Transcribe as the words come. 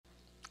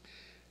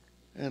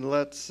And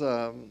let's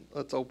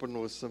open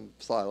with some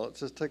silence.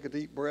 Just take a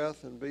deep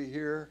breath and be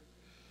here.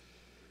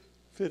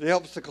 If it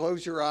helps to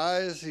close your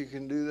eyes, you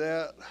can do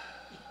that.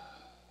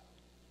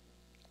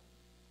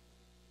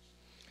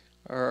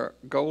 Our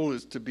goal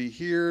is to be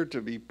here,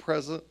 to be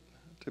present,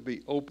 to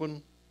be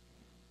open.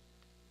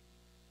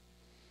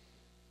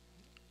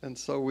 And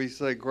so we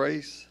say,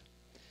 grace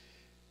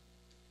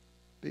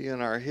be in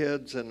our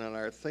heads and in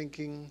our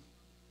thinking.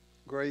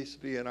 Grace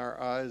be in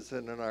our eyes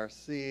and in our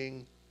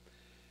seeing.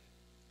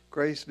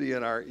 Grace be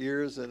in our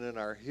ears and in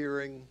our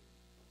hearing.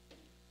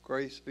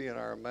 Grace be in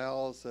our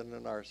mouths and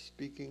in our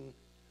speaking.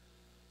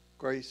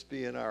 Grace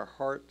be in our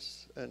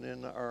hearts and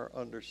in our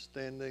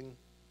understanding.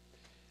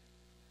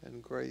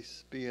 And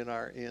grace be in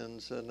our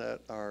ends and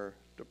at our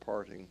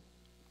departing.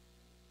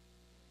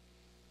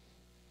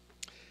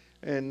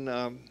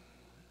 And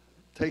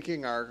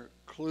taking our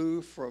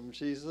clue from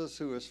Jesus,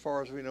 who as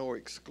far as we know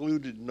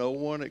excluded no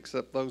one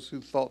except those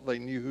who thought they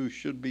knew who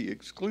should be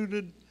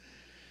excluded.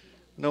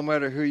 No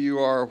matter who you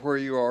are or where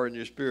you are in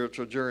your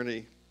spiritual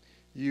journey,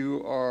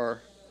 you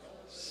are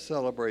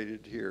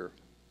celebrated here.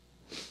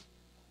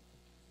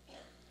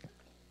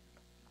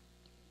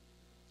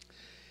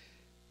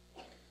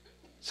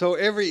 So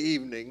every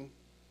evening,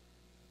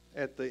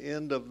 at the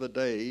end of the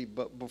day,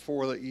 but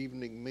before the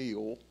evening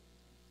meal,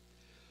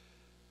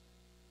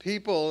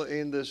 people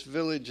in this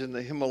village in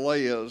the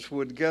Himalayas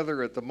would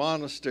gather at the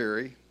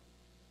monastery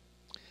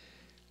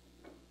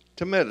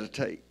to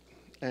meditate.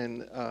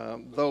 And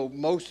though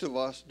most of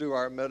us do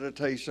our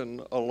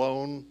meditation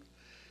alone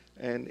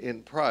and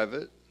in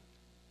private,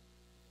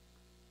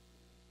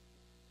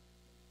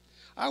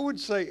 I would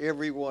say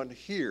everyone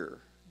here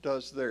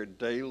does their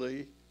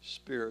daily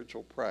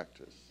spiritual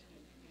practice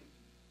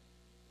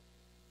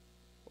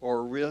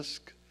or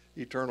risk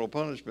eternal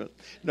punishment.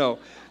 No.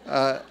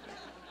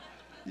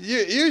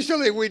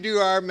 Usually we do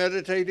our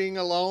meditating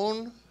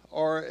alone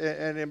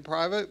and in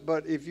private,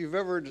 but if you've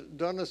ever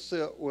done a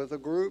sit with a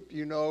group,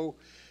 you know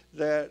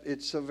that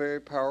it's a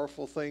very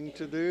powerful thing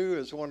to do.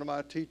 As one of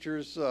my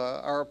teachers,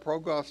 our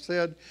Progoff,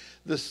 said,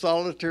 the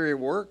solitary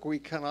work we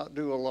cannot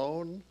do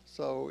alone.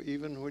 So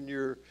even when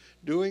you're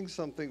doing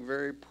something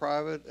very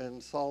private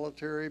and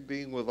solitary,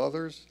 being with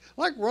others,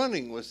 like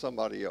running with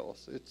somebody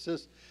else, it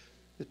just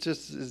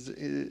is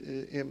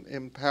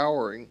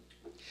empowering.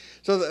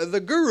 So the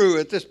guru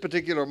at this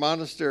particular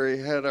monastery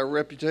had a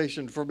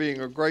reputation for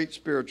being a great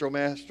spiritual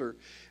master,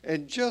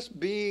 and just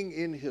being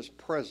in his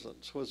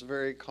presence was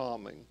very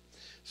calming.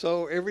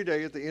 So every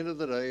day at the end of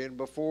the day and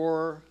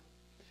before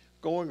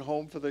going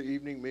home for their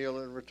evening meal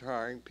and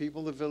retiring,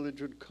 people in the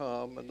village would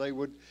come and they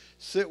would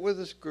sit with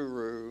this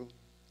guru.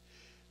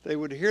 They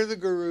would hear the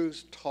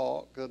guru's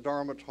talk, the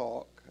Dharma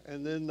talk,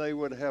 and then they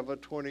would have a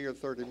 20 or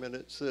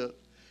 30-minute sit,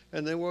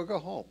 and then we'll go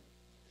home.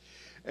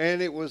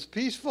 And it was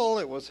peaceful,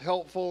 it was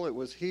helpful, it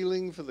was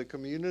healing for the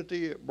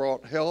community. It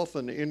brought health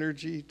and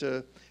energy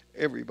to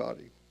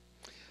everybody.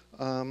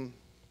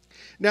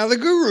 Now, the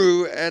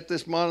guru at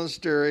this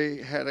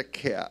monastery had a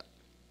cat,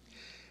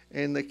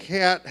 and the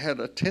cat had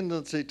a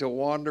tendency to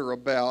wander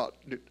about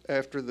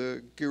after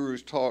the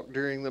guru's talk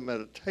during the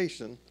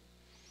meditation.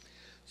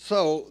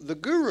 So the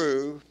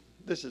guru,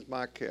 this is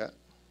my cat.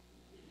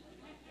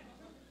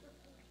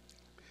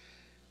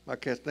 My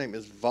cat's name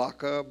is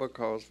Vaka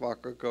because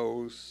Vaka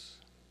goes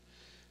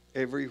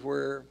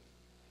everywhere,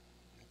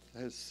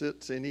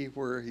 sits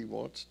anywhere he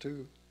wants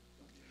to.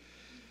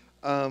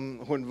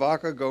 When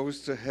Vaka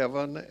goes to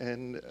heaven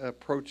and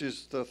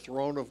approaches the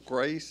throne of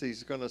grace,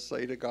 he's going to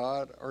say to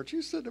God, "Aren't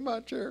you sitting in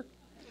my chair?"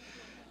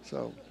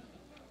 So,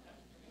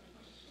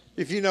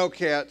 if you know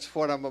cats,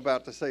 what I'm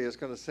about to say is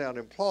going to sound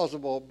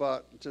implausible,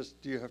 but just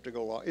you have to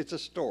go along. It's a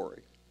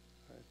story.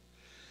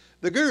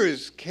 The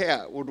guru's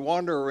cat would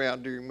wander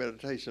around during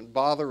meditation,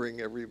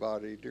 bothering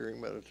everybody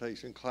during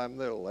meditation, climbing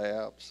their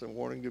laps and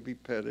wanting to be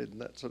petted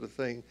and that sort of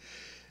thing.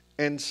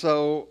 And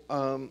so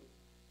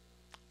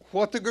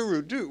what the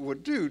guru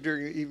would do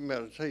during even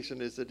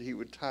meditation is that he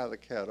would tie the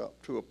cat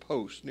up to a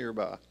post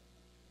nearby.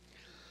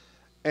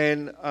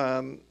 And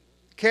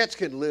cats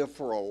can live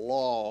for a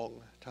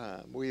long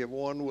time. We have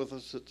one with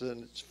us that's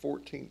in its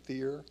 14th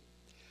year.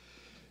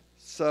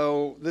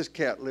 So this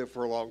cat lived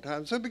for a long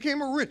time. So it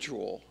became a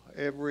ritual.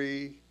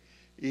 Every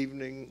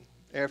evening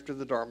after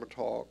the Dharma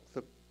talk,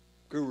 the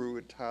guru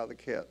would tie the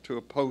cat to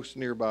a post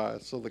nearby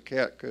so the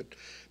cat could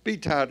be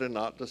tied and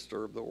not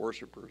disturb the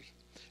worshipers.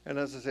 And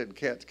as I said,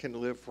 cats can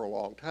live for a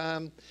long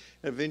time.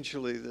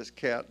 Eventually this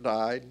cat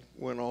died,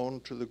 went on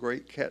to the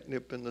great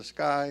catnip in the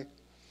sky.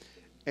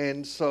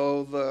 And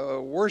so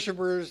the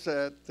worshipers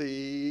at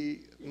the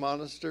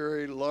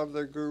monastery loved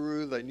their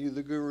guru. They knew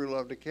the guru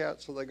loved a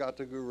cat, so they got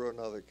the guru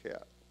another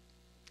cat.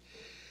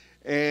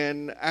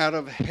 And out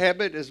of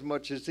habit as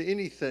much as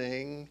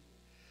anything,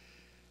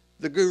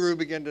 the guru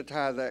began to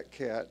tie that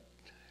cat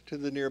to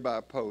the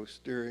nearby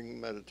post during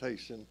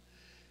meditation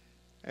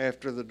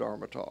after the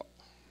Dharma talk.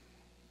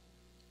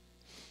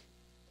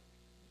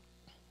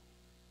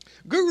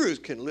 Gurus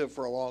can live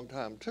for a long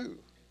time too.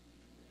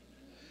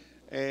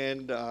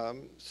 And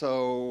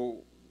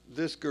so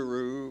this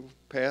guru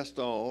passed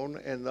on,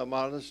 and the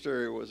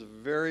monastery was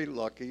very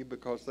lucky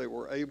because they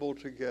were able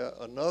to get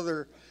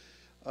another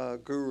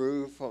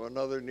guru from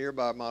another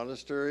nearby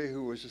monastery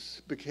who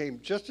became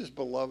just as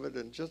beloved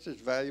and just as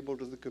valuable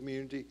to the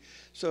community.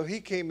 So he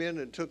came in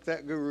and took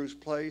that guru's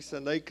place,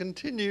 and they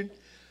continued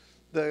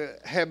the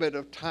habit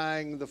of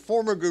tying the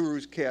former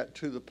guru's cat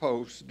to the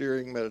post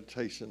during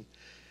meditation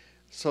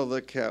so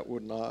the cat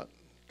would not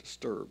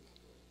disturb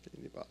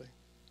anybody.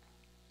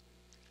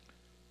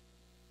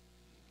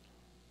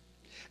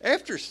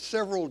 After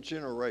several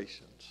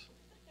generations,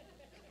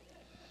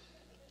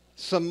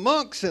 some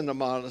monks in the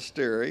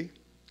monastery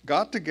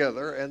got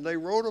together and they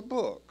wrote a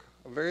book,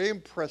 a very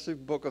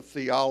impressive book of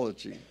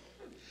theology,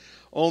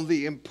 on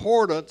the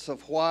importance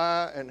of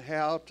why and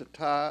how to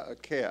tie a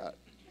cat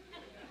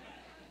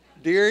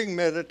during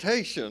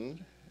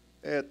meditation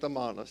at the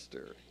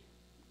monastery.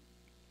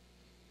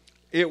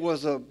 It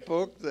was a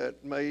book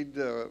that made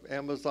the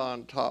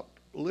Amazon top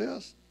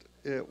list.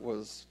 It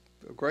was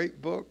a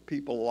great book.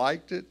 People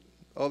liked it.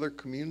 Other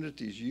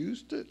communities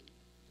used it.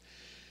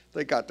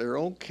 They got their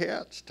own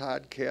cats,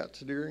 tied cats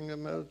during the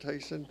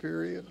meditation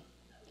period.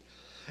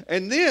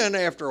 And then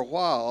after a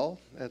while,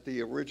 at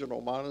the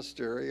original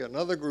monastery,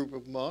 another group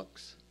of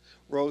monks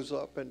rose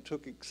up and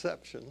took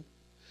exception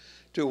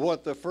to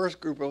what the first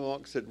group of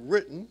monks had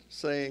written,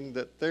 saying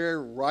that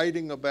their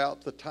writing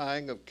about the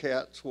tying of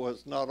cats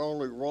was not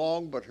only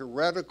wrong, but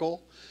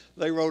heretical.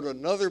 They wrote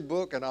another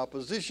book in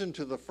opposition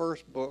to the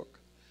first book,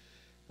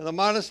 and the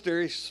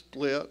monastery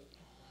split.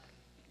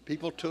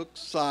 People took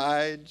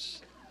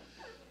sides.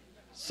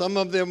 Some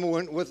of them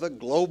went with a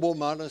global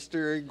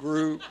monastery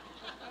group.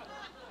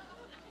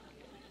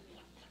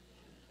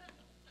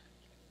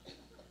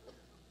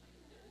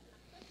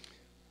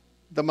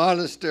 The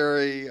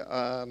monastery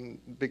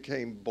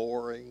became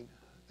boring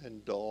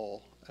and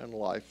dull and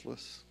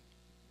lifeless.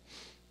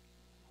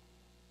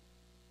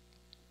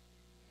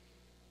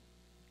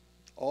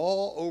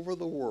 All over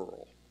the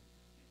world,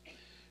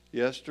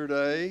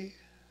 yesterday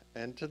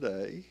and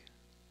today,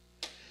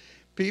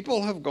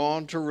 people have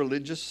gone to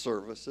religious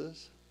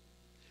services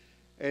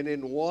and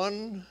in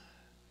one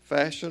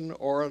fashion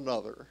or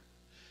another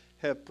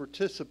have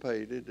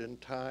participated in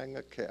tying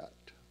a cat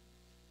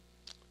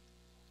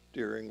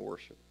during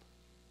worship.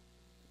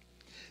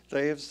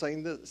 They have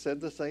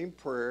said the same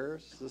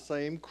prayers, the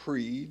same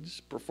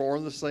creeds,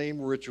 performed the same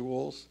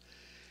rituals,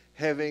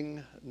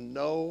 having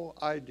no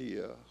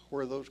idea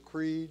where those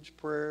creeds,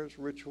 prayers,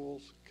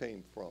 rituals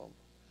came from.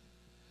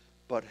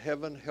 But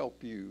heaven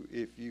help you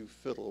if you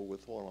fiddle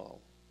with one of them.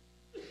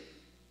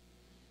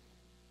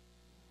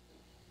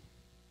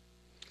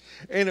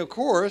 And of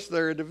course,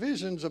 there are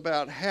divisions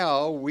about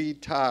how we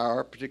tie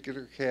our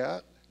particular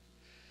cat.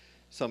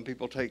 Some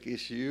people take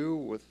issue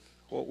with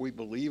what we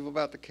believe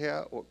about the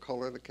cat, what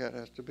color the cat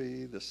has to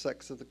be, the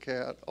sex of the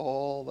cat,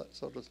 all that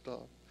sort of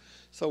stuff.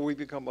 So we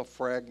become a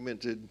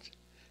fragmented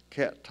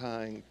cat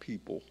tying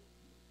people.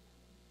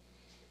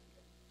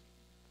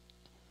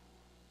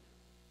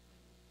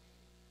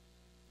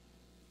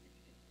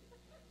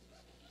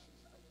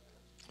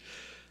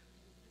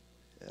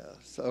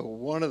 So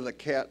one of the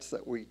cats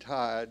that we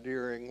tie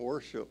during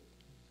worship,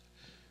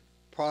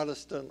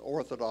 Protestant,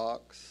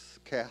 Orthodox,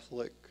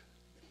 Catholic,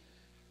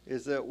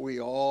 is that we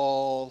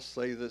all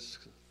say this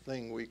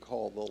thing we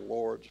call the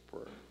Lord's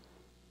Prayer.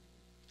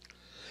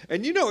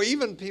 And you know,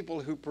 even people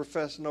who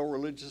profess no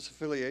religious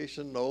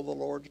affiliation know the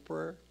Lord's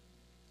Prayer.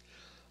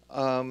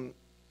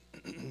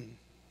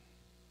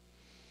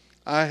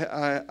 I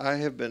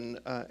have been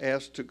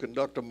asked to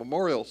conduct a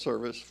memorial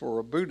service for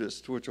a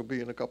Buddhist, which will be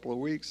in a couple of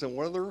weeks, and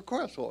one of the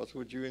requests was,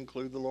 would you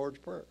include the Lord's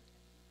Prayer?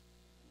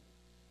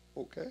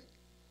 Okay.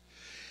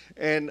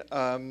 And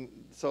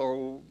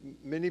so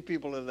many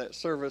people in that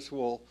service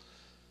will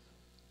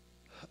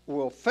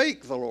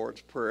fake the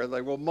Lord's Prayer.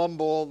 They will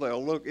mumble.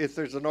 They'll look, if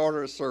there's an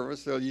order of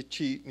service, they'll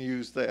cheat and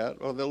use that.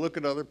 Or they'll look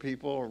at other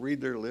people and read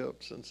their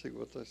lips and see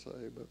what they say.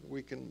 But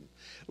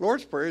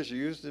Lord's Prayer is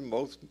used in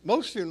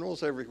most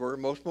funerals everywhere.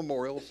 Most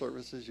memorial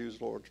services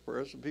use Lord's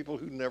Prayer. So people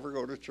who never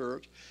go to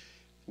church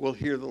will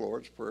hear the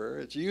Lord's Prayer.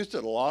 It's used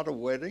at a lot of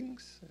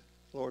weddings.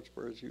 Lord's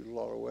Prayer is used at a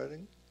lot of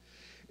weddings.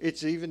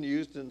 It's even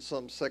used in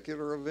some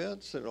secular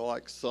events,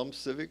 like some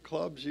civic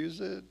clubs use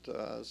it,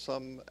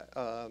 some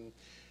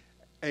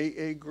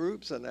AA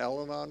groups and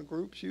Al-Anon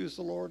groups use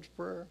the Lord's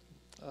Prayer.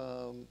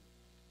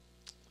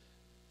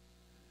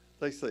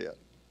 They say it.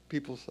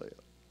 People say it.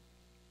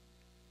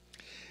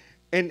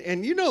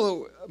 And you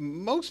know,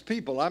 most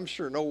people, I'm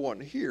sure no one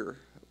here,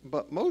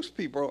 but most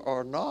people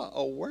are not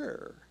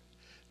aware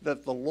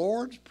that the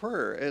Lord's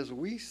Prayer, as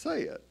we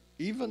say it,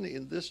 even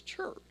in this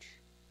church,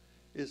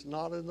 is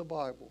not in the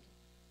Bible.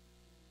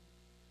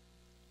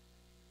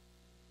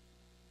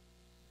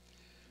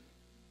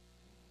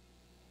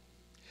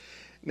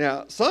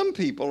 Now, some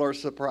people are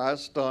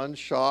surprised, stunned,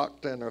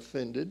 shocked, and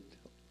offended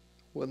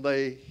when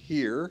they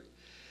hear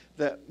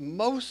that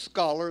most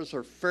scholars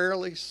are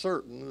fairly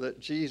certain that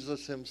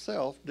Jesus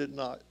himself did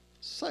not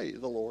say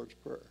the Lord's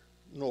Prayer,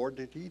 nor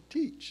did he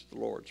teach the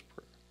Lord's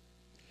Prayer.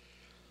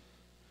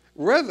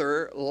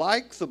 Rather,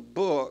 like the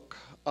book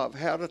of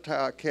How to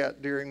Tie a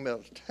Cat During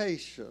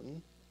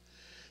Meditation,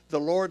 the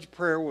Lord's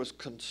Prayer was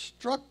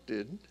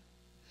constructed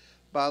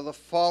by the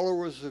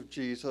followers of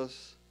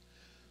Jesus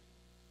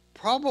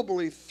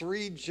probably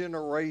 3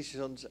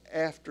 generations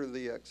after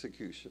the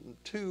execution,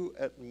 2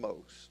 at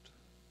most.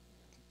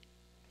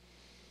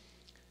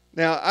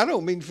 Now, I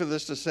don't mean for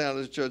this to sound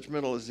as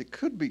judgmental as it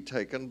could be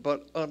taken,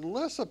 but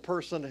unless a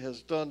person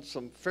has done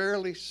some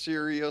fairly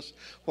serious,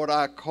 what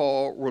I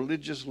call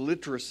religious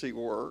literacy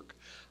work,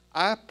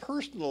 I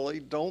personally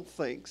don't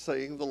think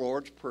saying the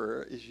Lord's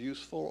Prayer is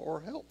useful or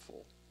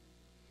helpful.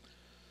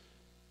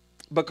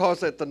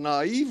 Because at the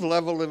naive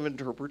level of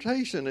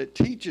interpretation, it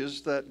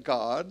teaches that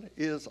God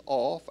is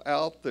off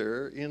out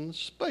there in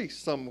space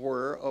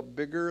somewhere, a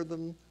bigger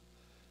than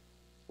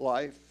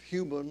life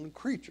human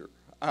creature.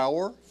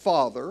 Our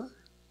Father,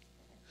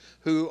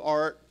 who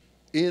art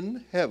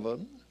in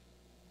heaven.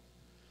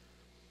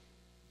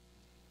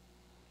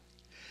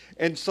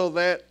 And so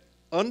that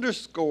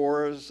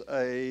underscores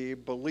a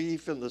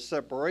belief in the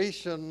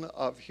separation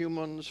of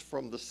humans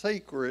from the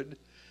sacred.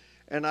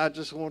 And I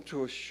just want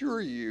to assure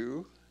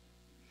you,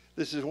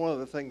 this is one of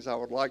the things I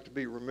would like to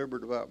be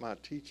remembered about my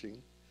teaching,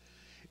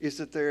 is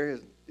that there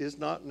is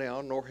not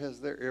now, nor has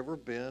there ever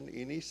been,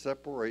 any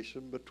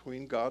separation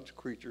between God's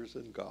creatures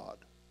and God.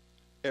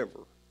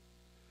 Ever.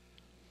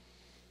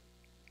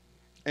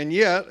 And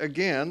yet,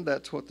 again,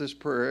 that's what this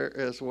prayer,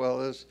 as well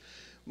as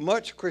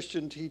much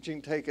Christian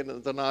teaching taken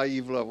at the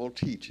naive level,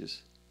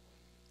 teaches.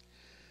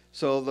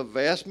 So the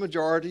vast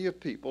majority of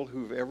people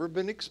who've ever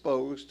been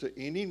exposed to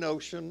any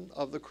notion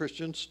of the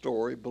Christian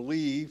story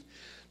believe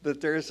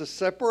that there is a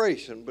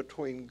separation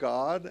between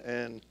God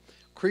and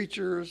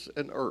creatures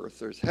and earth.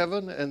 There's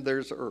heaven and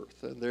there's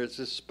earth, and there's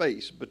this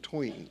space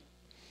between.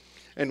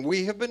 And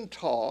we have been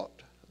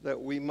taught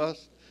that we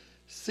must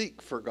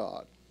seek for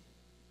God.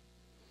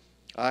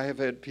 I have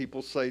had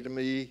people say to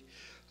me,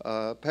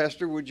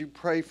 Pastor, would you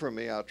pray for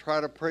me? I try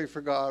to pray for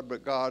God,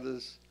 but God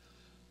is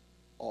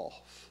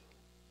off,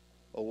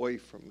 away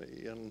from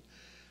me. And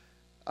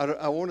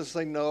I want to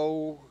say,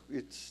 no,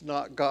 it's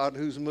not God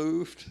who's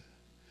moved.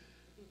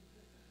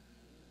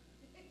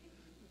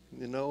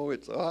 You know,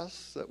 it's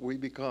us that we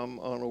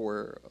become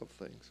unaware of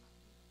things.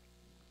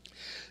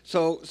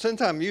 So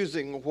since I'm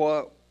using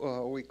what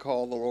we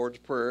call the Lord's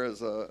Prayer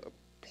as a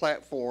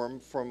platform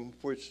from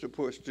which to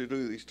push to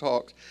do these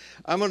talks,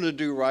 I'm going to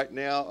do right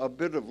now a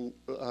bit of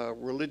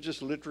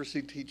religious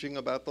literacy teaching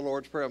about the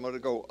Lord's Prayer. I'm going to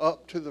go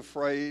up to the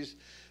phrase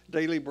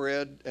daily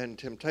bread and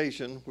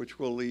temptation, which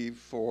we'll leave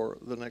for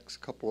the next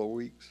couple of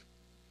weeks.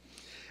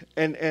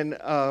 And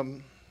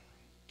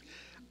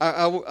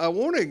I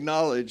want to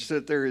acknowledge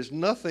that there is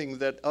nothing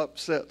that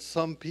upsets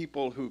some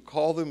people who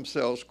call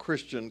themselves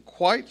Christian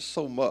quite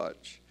so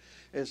much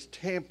as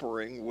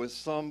tampering with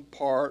some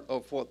part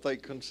of what they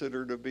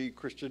consider to be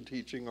Christian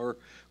teaching or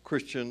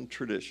Christian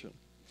tradition.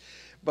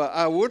 But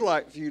I would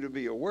like for you to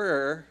be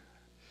aware,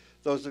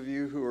 those of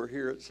you who are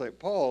here at St.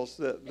 Paul's,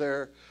 that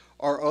there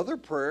are other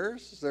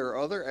prayers, there are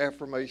other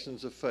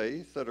affirmations of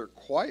faith that are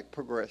quite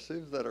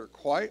progressive, that are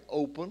quite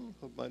open,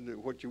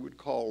 what you would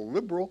call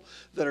liberal,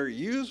 that are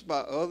used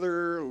by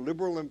other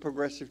liberal and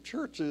progressive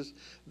churches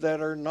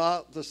that are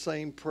not the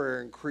same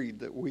prayer and creed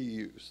that we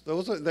use.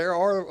 There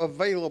are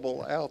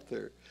available out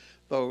there,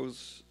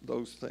 those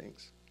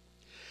things.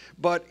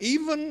 But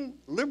even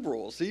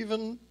liberals,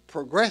 even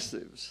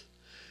progressives,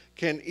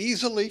 can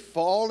easily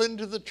fall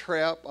into the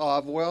trap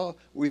of, well,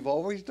 we've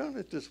always done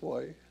it this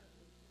way,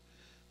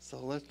 so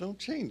let's don't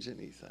change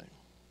anything.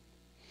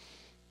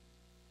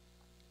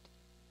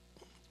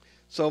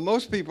 So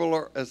most people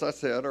are, as I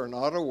said, are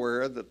not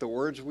aware that the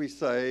words we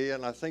say,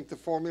 and I think the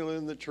formula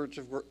in the Church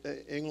of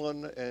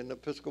England and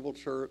Episcopal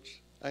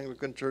Church,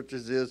 Anglican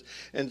churches is,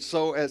 and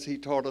so as he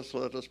taught us,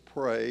 let us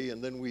pray,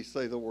 and then we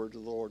say the words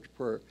of the Lord's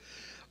Prayer.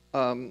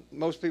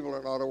 Most people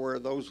are not aware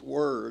those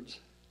words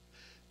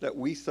that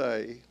we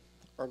say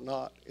are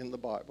not in the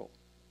Bible.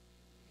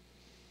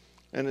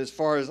 And as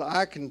far as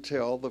I can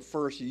tell, the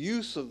first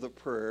use of the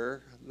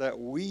prayer that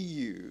we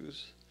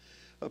use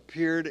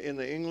appeared in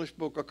the English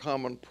Book of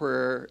Common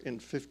Prayer in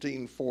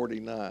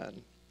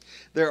 1549.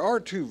 There are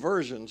 2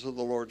 versions of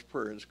the Lord's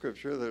Prayer in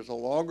Scripture. There's a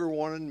longer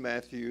one in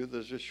Matthew.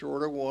 There's a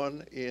shorter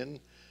one in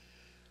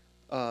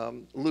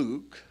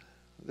Luke.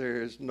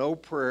 There's no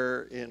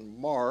prayer in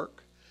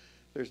Mark.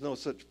 There's no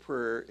such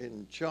prayer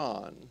in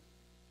John.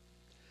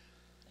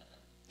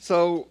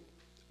 So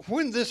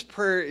when this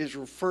prayer is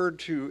referred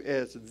to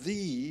as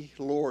the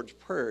Lord's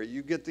Prayer,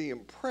 you get the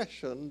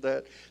impression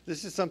that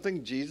this is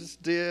something Jesus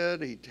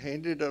did. He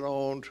handed it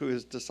on to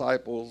his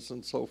disciples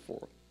and so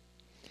forth.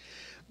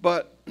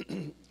 But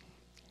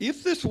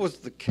if this was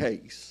the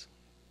case,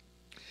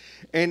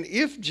 and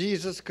if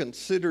Jesus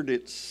considered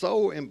it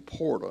so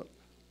important,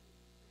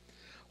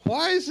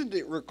 why isn't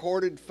it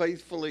recorded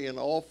faithfully in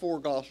all 4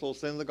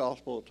 Gospels and the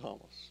Gospel of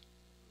Thomas?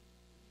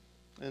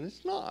 And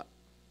it's not.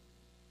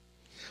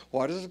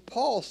 Why doesn't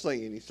Paul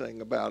say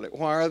anything about it?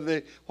 Why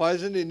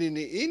isn't it in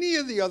any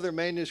of the other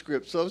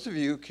manuscripts? Those of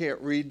you who can't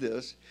read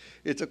this,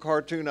 it's a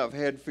cartoon I've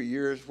had for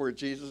years where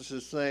Jesus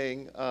is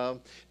saying,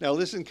 now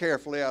listen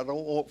carefully, I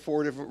don't want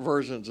 4 different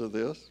versions of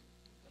this.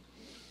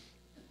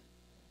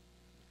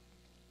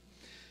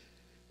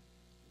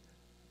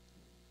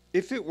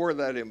 If it were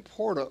that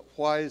important,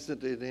 why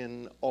isn't it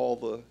in all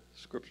the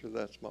scripture?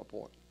 That's my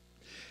point.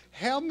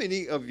 How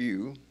many of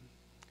you,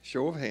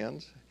 show of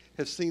hands,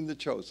 have seen The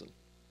Chosen?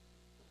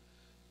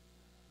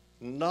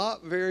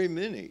 Not very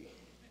many.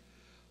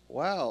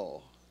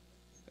 Wow.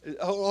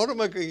 Hold them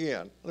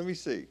again. Let me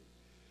see.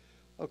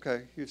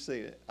 Okay, you've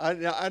seen it. I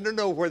don't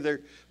know where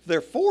there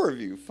are 4 of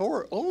you.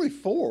 Only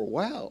 4.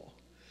 Wow.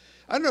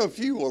 I don't know if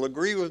you will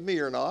agree with me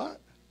or not,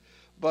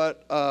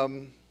 but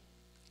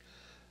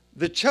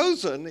The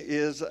Chosen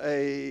is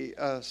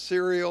a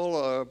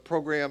serial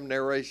program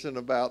narration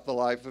about the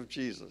life of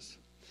Jesus.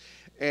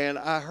 And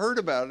I heard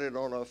about it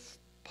on a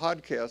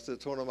podcast.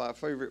 It's one of my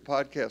favorite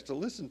podcasts to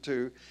listen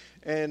to.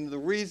 And the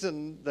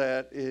reason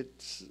that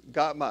it's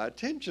got my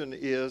attention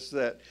is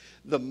that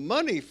the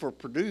money for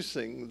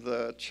producing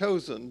The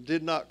Chosen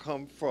did not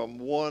come from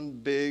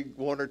one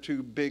or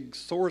two big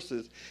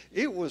sources.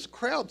 It was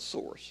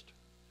crowdsourced,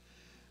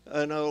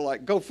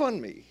 like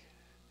GoFundMe.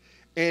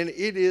 And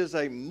it is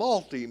a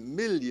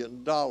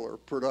multi-million-dollar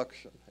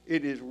production.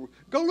 It is.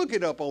 Go look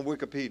it up on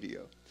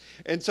Wikipedia.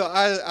 And so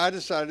I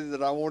decided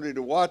that I wanted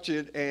to watch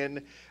it,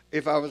 and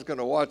if I was going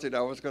to watch it,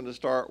 I was going to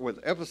start with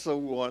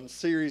episode 1,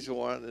 series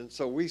 1. And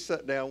so we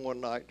sat down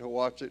one night to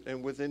watch it,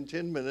 and within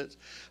 10 minutes,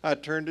 I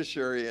turned to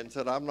Sherry and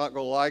said, I'm not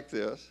going to like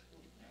this.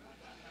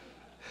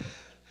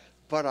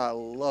 But I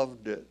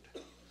loved it.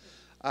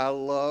 I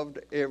loved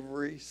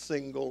every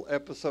single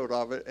episode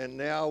of it, and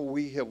now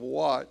we have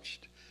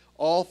watched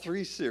all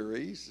 3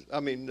 series,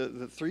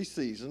 the 3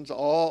 seasons,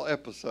 all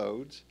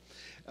episodes.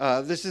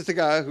 This is the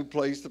guy who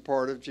plays the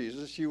part of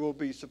Jesus. You will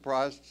be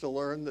surprised to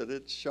learn that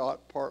it's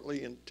shot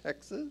partly in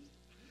Texas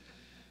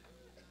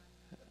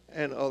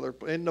and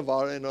in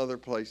Nevada and other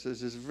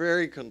places. It's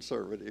very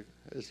conservative.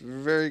 It's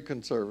very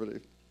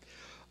conservative.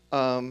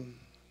 What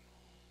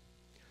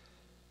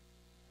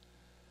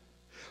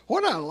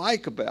I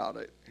like about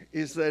it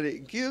is that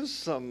it gives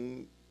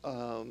some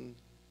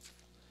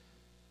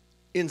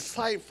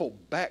insightful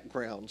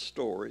background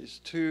stories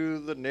to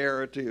the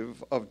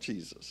narrative of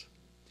Jesus.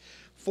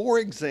 For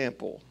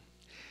example,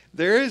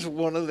 there is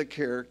one of the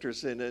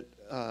characters in it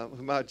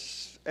whom I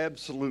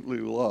absolutely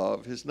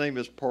love. His name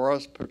is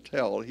Paras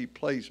Patel. He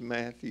plays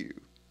Matthew.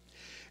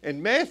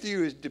 And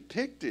Matthew is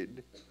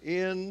depicted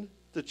in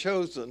The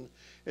Chosen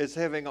as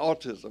having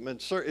autism,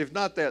 and if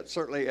not that,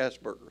 certainly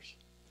Asperger's.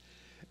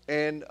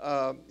 And,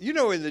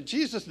 in the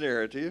Jesus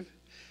narrative,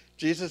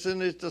 Jesus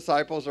and his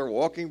disciples are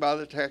walking by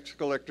the tax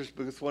collector's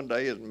booth one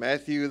day, and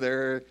Matthew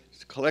there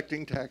is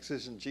collecting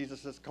taxes, and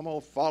Jesus says, come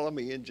on, follow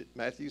me. And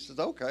Matthew says,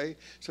 okay.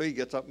 So he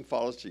gets up and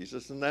follows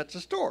Jesus, and that's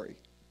the story.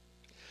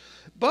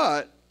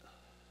 But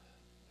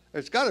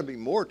there's got to be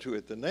more to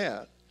it than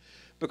that,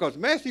 because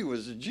Matthew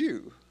was a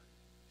Jew,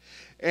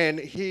 and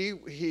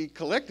he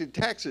collected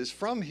taxes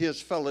from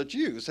his fellow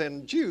Jews,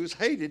 and Jews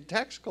hated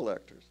tax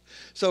collectors.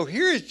 So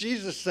here is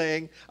Jesus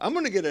saying, I'm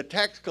going to get a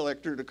tax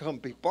collector to come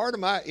be part of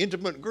my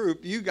intimate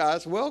group. You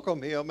guys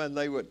welcome him. And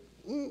they would,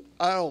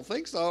 I don't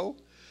think so.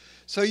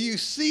 So you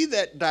see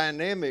that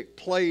dynamic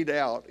played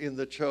out in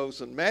The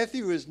Chosen.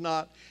 Matthew is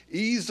not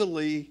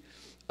easily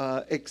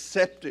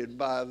accepted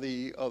by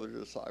the other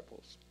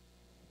disciples.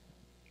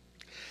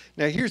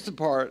 Now here's the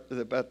part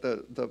about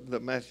the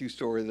Matthew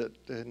story that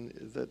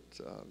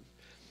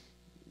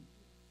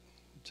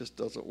just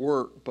doesn't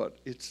work, but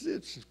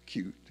it's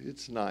cute.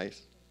 It's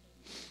nice.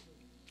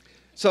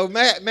 So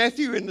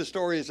Matthew in the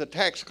story is a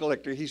tax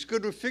collector. He's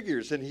good with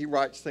figures, and he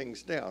writes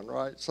things down,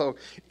 right? So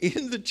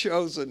in The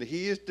Chosen,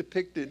 he is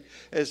depicted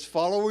as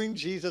following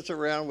Jesus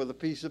around with a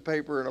piece of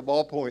paper and a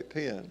ballpoint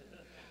pen,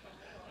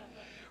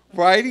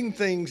 writing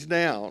things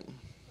down.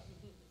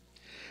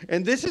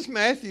 And this is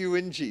Matthew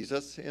and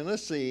Jesus in a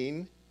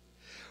scene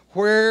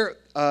where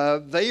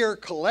they are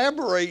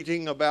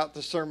collaborating about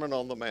the Sermon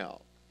on the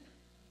Mount.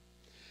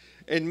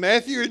 And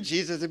Matthew and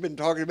Jesus have been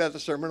talking about the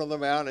Sermon on the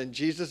Mount, and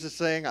Jesus is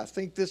saying, I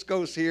think this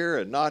goes here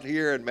and not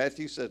here. And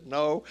Matthew said,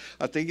 no,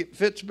 I think it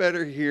fits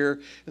better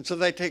here. And so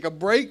they take a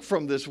break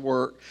from this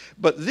work.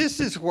 But this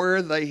is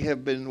where they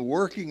have been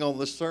working on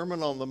the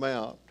Sermon on the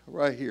Mount,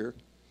 right here.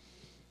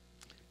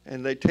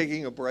 And they're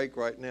taking a break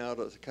right now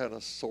to kind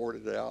of sort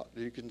it out.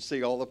 You can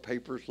see all the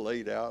papers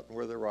laid out and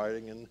where they're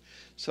writing. And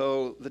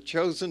so The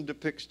Chosen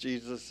depicts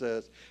Jesus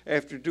as,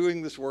 after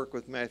doing this work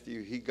with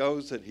Matthew, he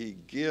goes and he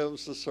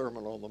gives the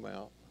Sermon on the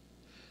Mount,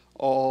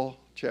 all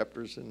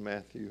chapters in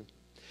Matthew.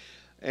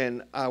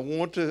 And I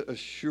want to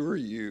assure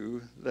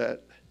you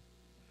that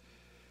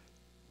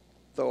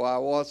though I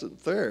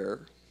wasn't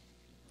there,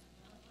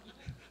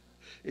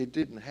 it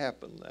didn't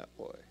happen that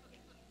way.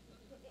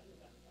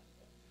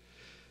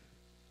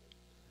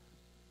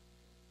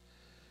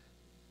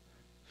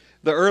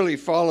 The early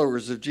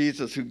followers of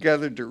Jesus who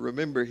gathered to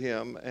remember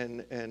him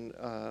and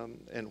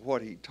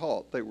what he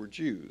taught, they were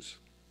Jews.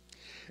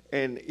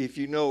 And if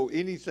you know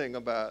anything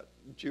about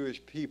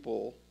Jewish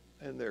people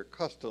and their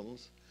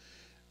customs,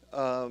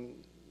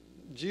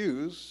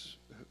 Jews,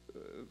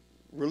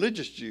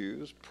 religious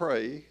Jews,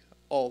 pray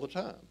all the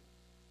time.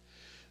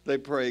 They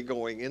pray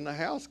going in the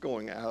house,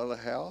 going out of the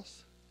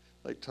house.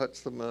 They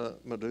touch the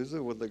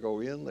mezuzah when they go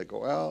in, they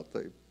go out,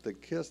 they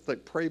kiss, they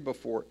pray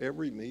before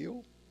every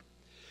meal.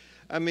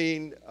 I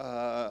mean,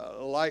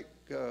 it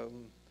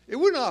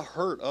would not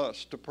hurt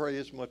us to pray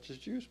as much as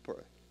Jews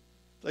pray.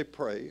 They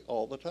pray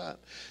all the time.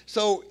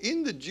 So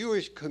in the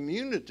Jewish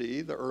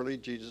community, the early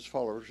Jesus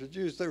followers, the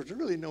Jews, there was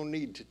really no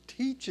need to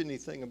teach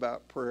anything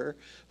about prayer.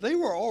 They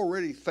were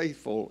already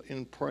faithful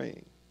in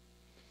praying.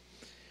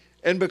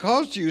 And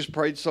because Jews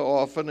prayed so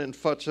often and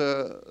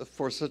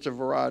for such a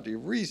variety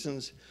of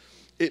reasons,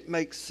 it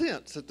makes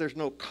sense that there's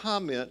no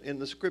comment in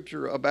the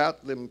scripture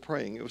about them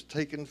praying. It was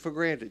taken for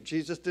granted.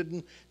 Jesus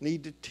didn't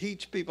need to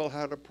teach people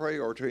how to pray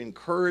or to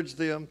encourage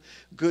them.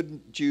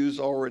 Good Jews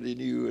already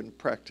knew and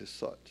practiced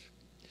such.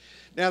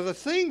 Now,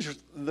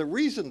 the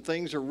reason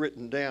things are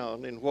written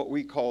down in what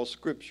we call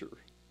scripture,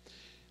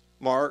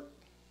 Mark,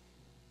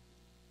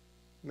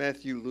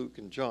 Matthew, Luke,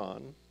 and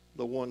John,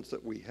 the ones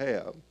that we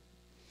have,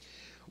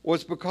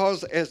 was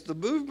because as the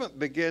movement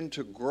began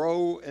to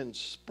grow and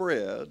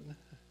spread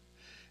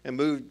and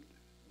moved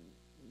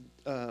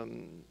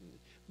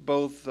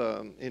both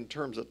in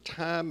terms of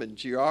time and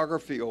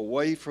geography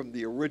away from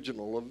the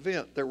original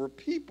event, there were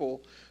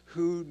people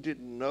who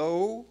didn't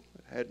know,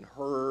 hadn't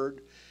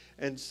heard,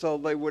 and so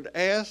they would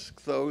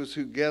ask those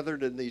who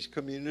gathered in these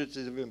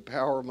communities of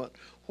empowerment,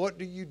 what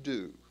do you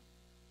do?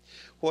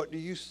 What do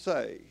you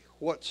say?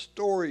 What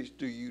stories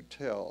do you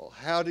tell?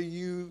 How do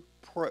you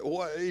pray?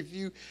 If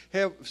you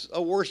have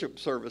a worship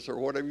service or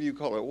whatever you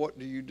call it, what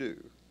do you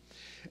do?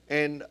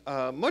 And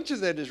much of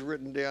that is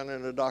written down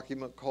in a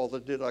document called the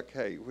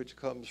Didache, which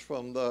comes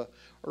from the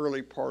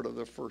early part of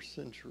the first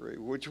century,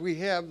 which we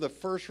have the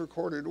first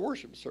recorded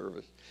worship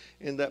service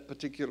in that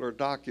particular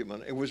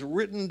document. It was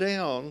written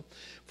down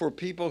for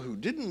people who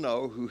didn't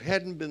know, who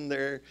hadn't been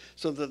there,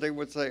 so that they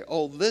would say,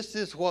 oh, this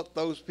is what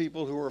those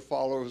people who are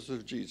followers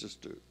of Jesus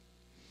do.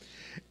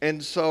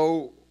 And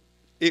so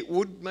it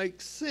would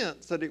make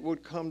sense that it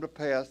would come to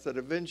pass that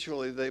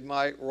eventually they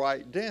might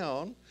write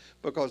down,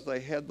 because they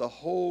had the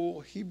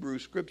whole Hebrew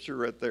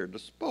scripture at their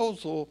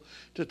disposal,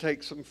 to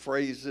take some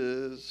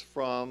phrases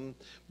from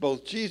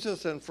both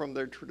Jesus and from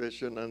their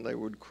tradition, and they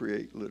would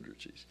create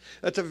liturgies.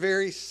 That's a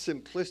very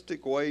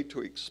simplistic way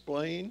to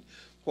explain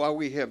why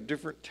we have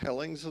different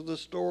tellings of the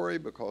story,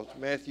 because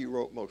Matthew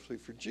wrote mostly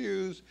for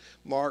Jews,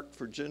 Mark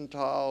for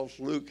Gentiles,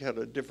 Luke had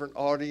a different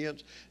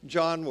audience,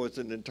 John was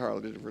an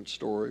entirely different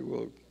story.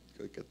 We'll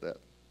look at that.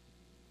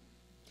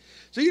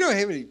 So you don't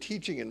have any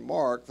teaching in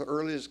Mark, the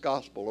earliest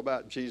gospel,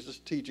 about Jesus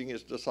teaching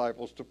his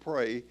disciples to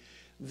pray.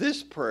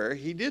 This prayer,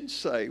 he did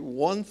say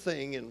one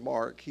thing in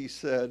Mark. He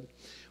said,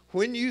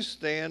 when you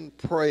stand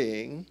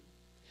praying,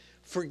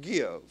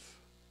 forgive.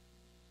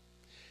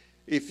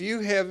 If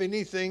you have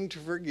anything to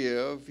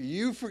forgive,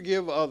 you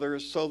forgive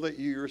others so that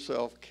you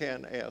yourself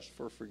can ask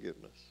for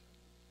forgiveness.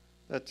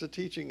 That's a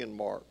teaching in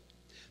Mark.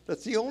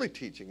 That's the only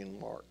teaching in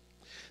Mark.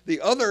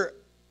 The other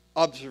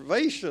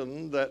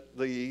observation that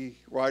the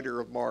writer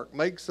of Mark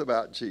makes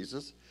about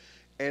Jesus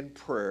and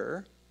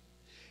prayer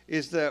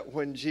is that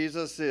when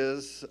Jesus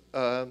is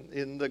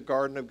in the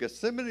Garden of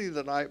Gethsemane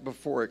the night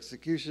before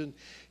execution,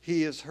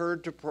 he is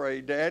heard to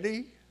pray,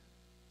 Daddy,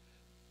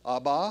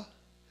 Abba,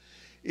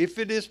 if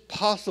it is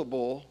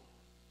possible,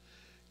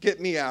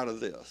 get me out of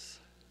this.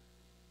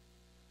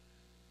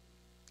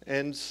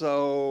 And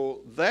so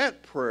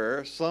that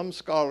prayer, some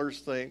scholars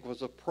think,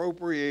 was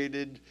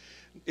appropriated.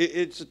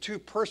 It's a too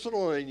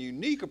personal and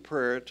unique a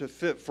prayer to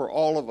fit for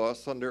all of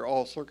us under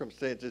all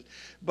circumstances,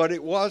 but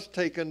it was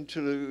taken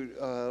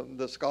to,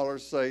 the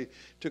scholars say,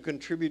 to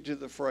contribute to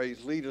the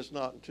phrase, lead us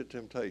not into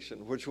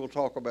temptation, which we'll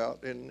talk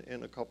about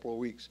in a couple of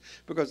weeks,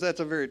 because that's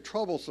a very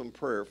troublesome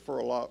phrase for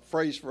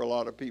a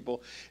lot of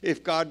people.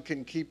 If God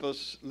can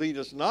lead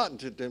us not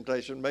into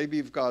temptation, maybe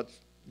if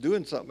God's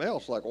doing something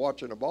else, like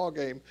watching a ball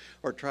game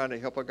or trying to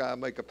help a guy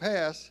make a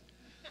pass,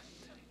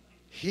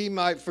 he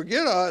might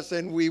forget us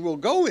and we will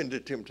go into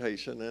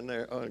temptation.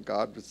 And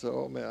God would say,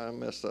 oh man, I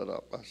messed that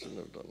up. I shouldn't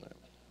have done that.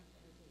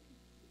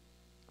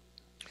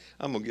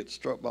 I'm going to get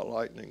struck by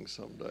lightning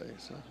someday.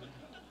 So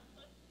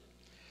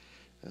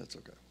that's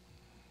okay.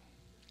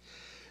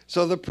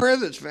 So the prayer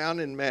that's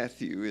found in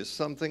Matthew is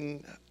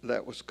something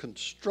that was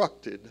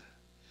constructed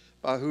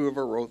by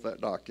whoever wrote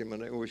that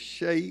document. It was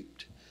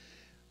shaped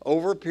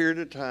over a period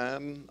of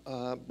time.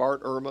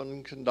 Bart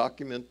Ehrman can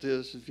document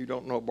this. If you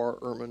don't know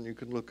Bart Ehrman, you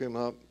can look him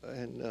up.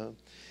 And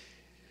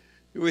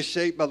it was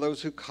shaped by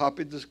those who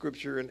copied the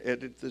scripture and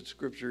edited the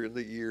scripture in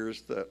the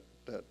years that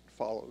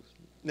followed.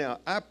 Now,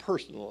 I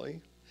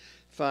personally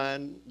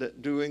find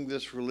that doing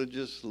this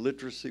religious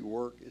literacy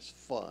work is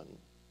fun.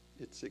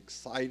 It's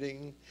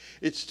exciting.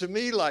 It's to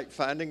me like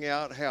finding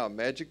out how a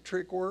magic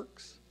trick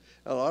works.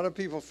 A lot of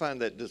people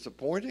find that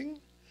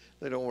disappointing.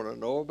 They don't want to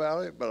know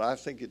about it, but I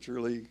think it's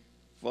really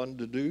fun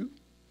to do.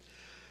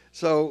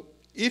 So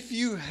if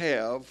you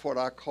have what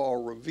I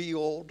call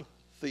revealed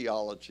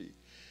theology,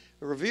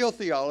 revealed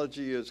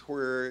theology is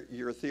where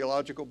your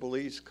theological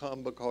beliefs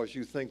come because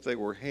you think they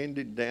were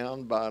handed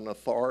down by an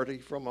authority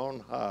from on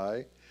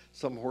high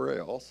somewhere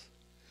else.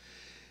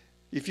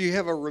 If you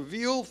have a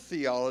revealed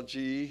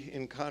theology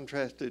in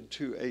contrasted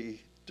to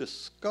a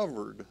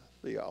discovered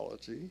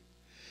theology,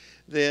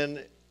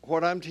 then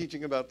what I'm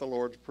teaching about the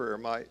Lord's Prayer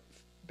might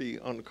be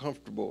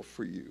uncomfortable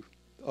for you,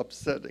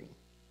 upsetting.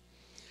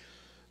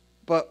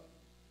 But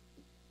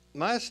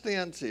my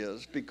stance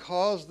is,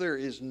 because there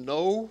is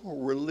no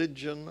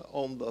religion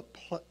on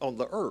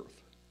the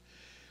earth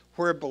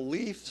where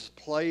beliefs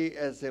play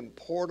as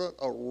important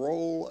a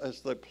role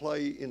as they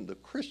play in the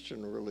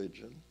Christian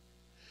religion,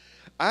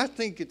 I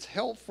think it's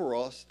helpful for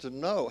us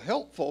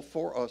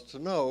to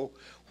know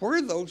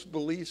where those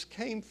beliefs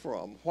came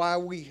from, why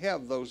we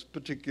have those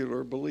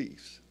particular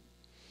beliefs.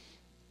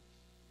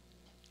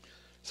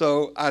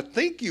 So I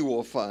think you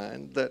will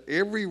find that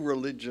every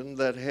religion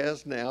that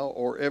has now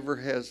or ever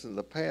has in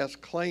the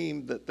past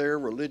claimed that their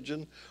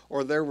religion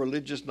or their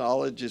religious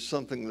knowledge is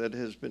something that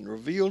has been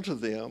revealed to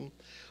them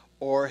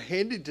or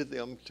handed to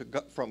them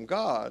from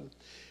God,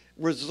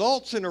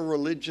 results in a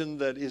religion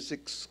that is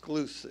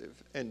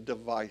exclusive and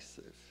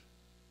divisive.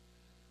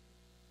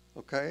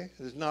 Okay?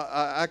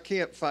 I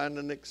can't find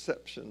an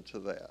exception to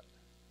that.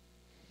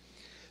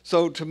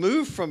 So to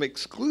move from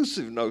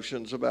exclusive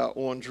notions about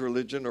one's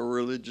religion or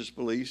religious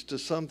beliefs to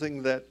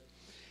something that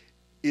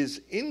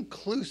is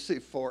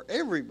inclusive for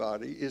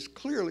everybody is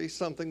clearly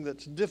something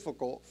that's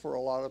difficult for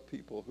a lot of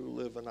people who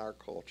live in our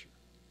culture.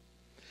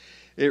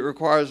 It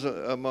requires,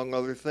 among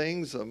other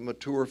things, a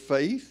mature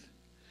faith.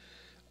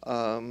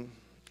 And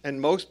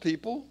most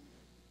people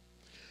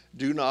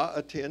do not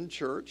attend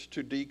church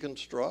to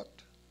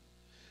deconstruct.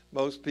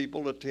 Most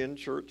people attend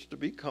church to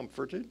be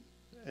comforted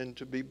and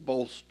to be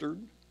bolstered.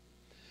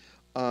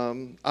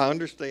 I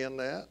understand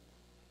that.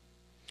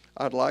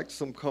 I'd like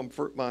some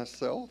comfort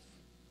myself.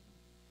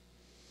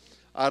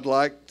 I'd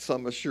like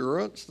some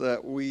assurance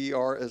that we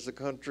are, as a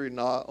country,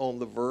 not on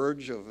the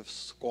verge of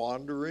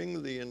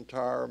squandering the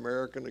entire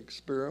American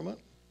experiment.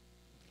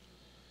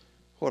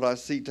 What I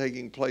see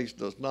taking place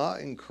does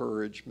not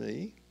encourage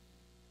me.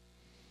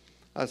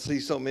 I see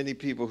so many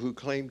people who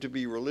claim to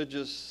be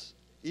religious,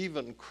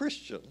 even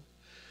Christian,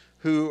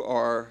 who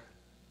are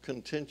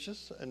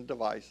contentious and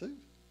divisive.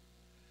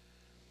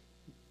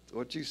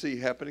 What you see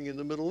happening in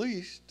the Middle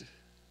East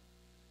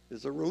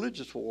is a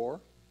religious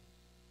war.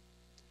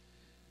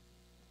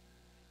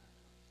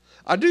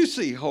 I do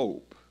see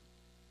hope.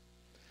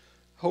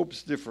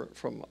 Hope's different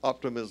from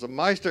optimism.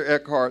 Meister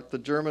Eckhart, the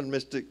German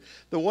mystic,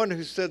 the one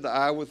who said, "The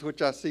eye with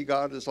which I see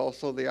God is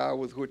also the eye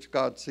with which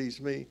God sees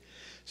me,"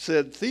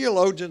 said,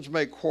 "Theologians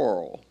may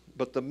quarrel,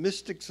 but the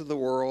mystics of the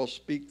world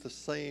speak the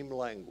same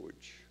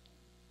language."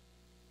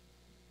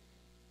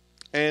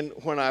 And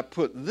when I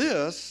put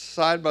this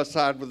side by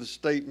side with a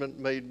statement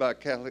made by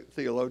Catholic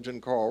theologian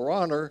Karl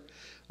Rahner,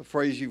 a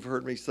phrase you've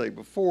heard me say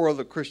before,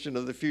 the Christian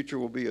of the future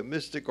will be a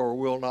mystic or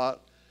will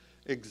not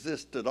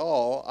exist at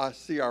all, I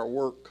see our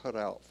work cut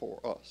out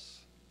for us.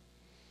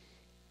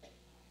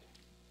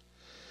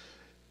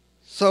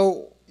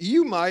 So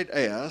you might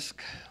ask,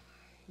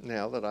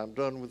 now that I'm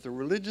done with the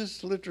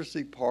religious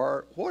literacy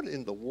part, what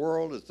in the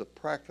world is the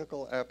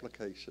practical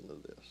application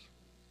of this?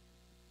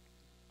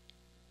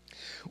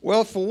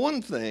 Well, for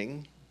one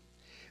thing,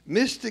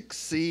 mystics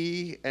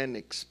see and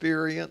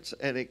experience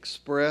and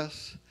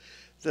express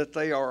that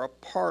they are a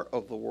part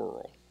of the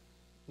world,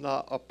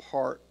 not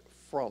apart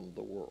from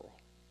the world.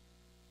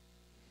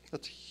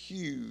 That's a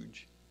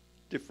huge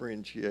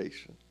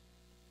differentiation.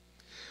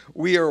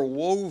 We are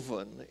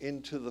woven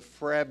into the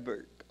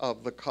fabric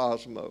of the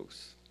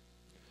cosmos.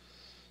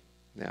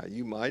 Now,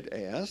 you might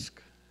ask,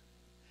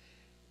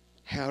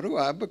 how do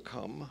I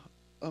become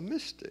a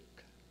mystic?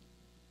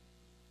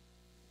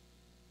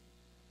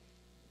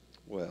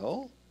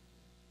 Well,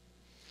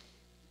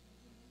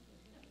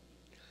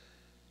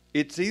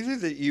 it's either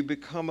that you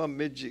become a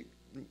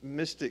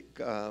mystic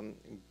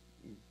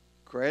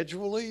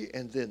gradually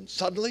and then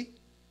suddenly,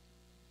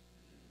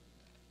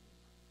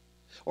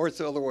 or it's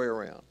the other way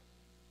around.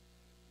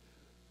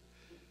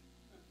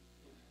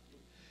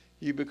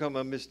 You become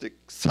a mystic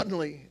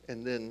suddenly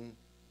and then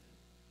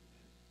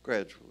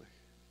gradually.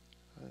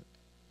 Right?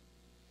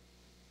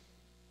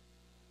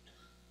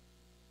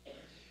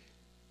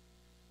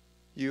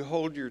 You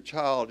hold your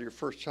child, your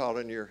first child,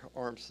 in your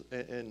arms,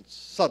 and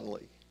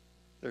suddenly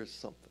there's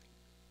something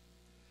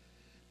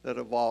that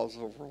evolves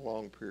over a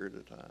long period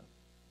of time.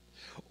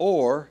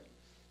 Or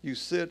you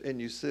sit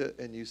and you sit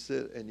and you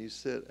sit and you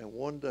sit, and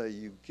one day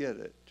you get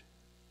it.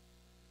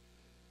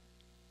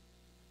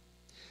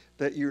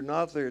 That you're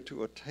not there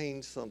to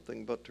attain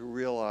something, but to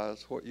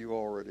realize what you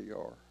already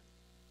are.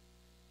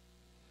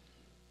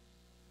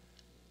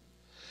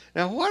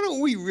 Now, why don't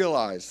we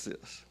realize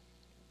this?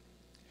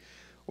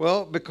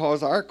 Well,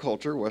 because our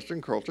culture, Western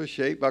culture, is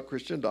shaped by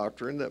Christian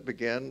doctrine that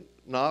began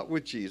not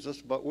with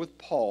Jesus, but with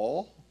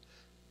Paul.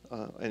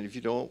 And if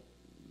you don't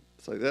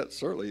say that,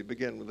 certainly it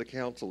began with the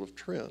Council of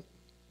Trent,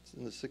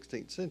 in the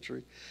 16th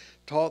century,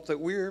 taught that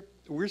we're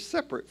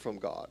separate from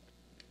God.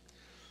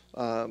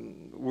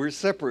 We're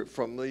separate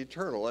from the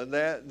eternal, and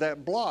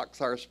that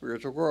blocks our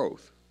spiritual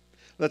growth.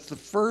 That's the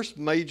first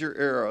major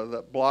error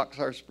that blocks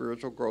our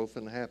spiritual growth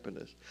and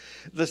happiness.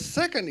 The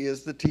second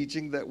is the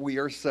teaching that we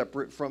are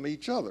separate from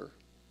each other.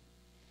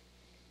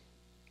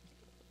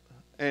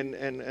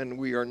 And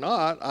we are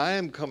not, I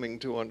am coming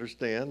to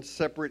understand,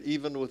 separate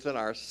even within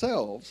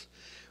ourselves.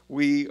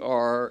 We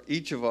are,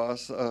 each of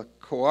us, a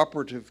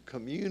cooperative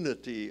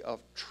community of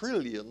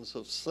trillions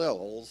of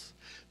cells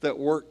that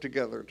work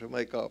together to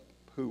make up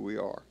who we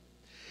are.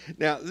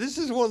 Now, this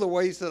is one of the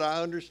ways that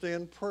I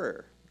understand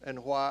prayer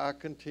and why I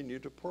continue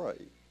to pray.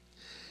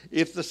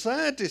 If the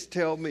scientists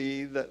tell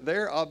me that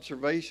their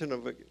observation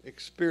of an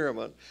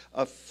experiment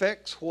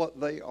affects what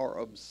they are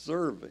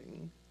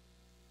observing,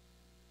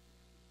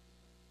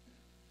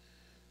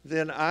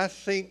 then I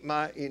think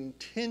my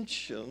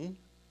intention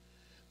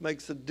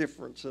makes a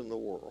difference in the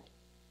world.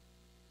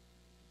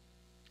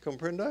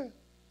 Comprende?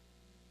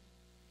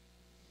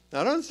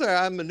 Now, I don't say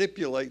I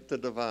manipulate the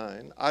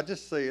divine. I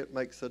just say it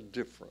makes a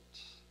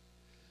difference.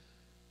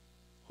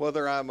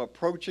 Whether I'm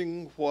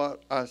approaching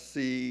what I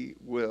see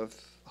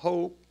with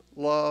hope,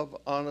 love,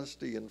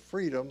 honesty, and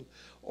freedom,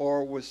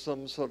 or with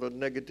some sort of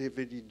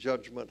negativity,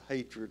 judgment,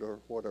 hatred, or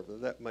whatever,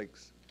 that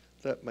makes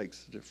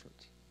a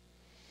difference.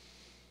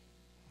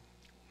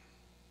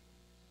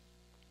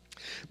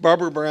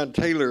 Barbara Brown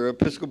Taylor,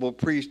 Episcopal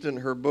priest, in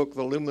her book,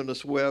 The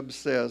Luminous Web,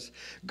 says,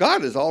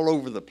 God is all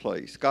over the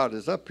place. God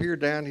is up here,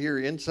 down here,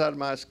 inside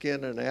my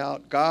skin and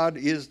out. God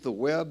is the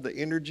web, the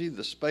energy,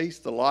 the space,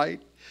 the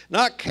light,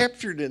 not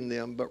captured in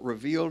them, but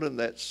revealed in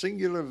that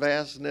singular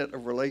vast net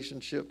of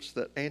relationships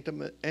that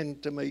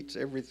intimates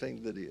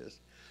everything that is.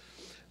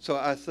 So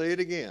I say it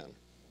again.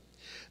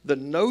 The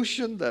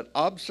notion that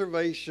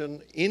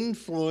observation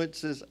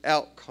influences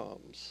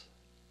outcomes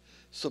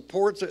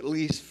supports, at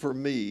least for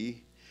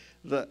me,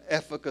 the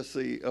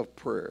efficacy of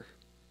prayer.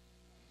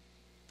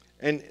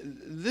 And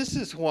this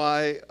is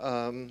why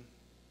I'm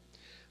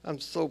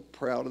so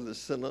proud of this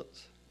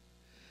sentence.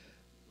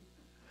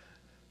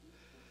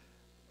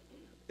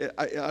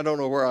 I don't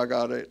know where I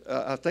got it.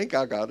 I think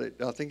I got it.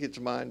 I think it's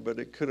mine, but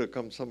it could have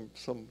come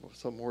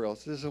somewhere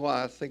else. This is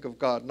why I think of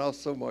God not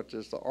so much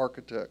as the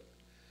architect,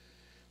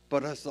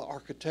 but as the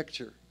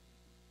architecture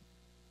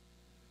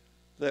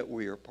that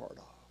we are part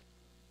of.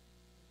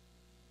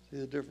 See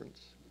the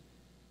difference?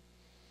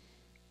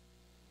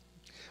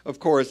 Of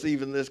course,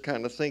 even this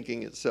kind of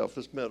thinking itself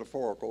is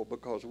metaphorical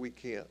because we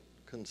can't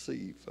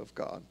conceive of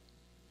God.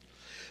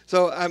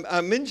 So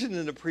I mentioned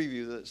in the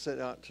preview that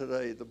sent out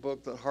today the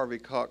book that Harvey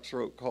Cox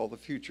wrote called The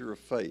Future of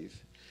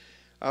Faith.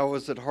 I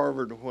was at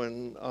Harvard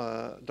when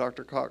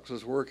Dr. Cox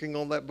was working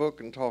on that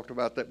book and talked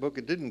about that book.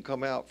 It didn't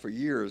come out for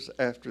years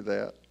after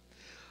that.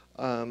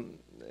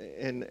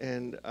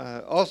 And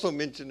I also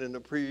mentioned in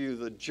the preview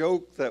the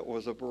joke that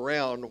was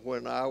around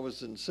when I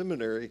was in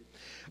seminary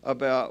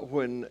about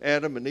when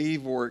Adam and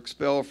Eve were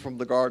expelled from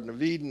the Garden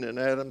of Eden, and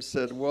Adam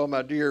said, well,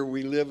 my dear,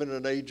 we live in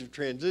an age of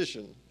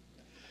transition.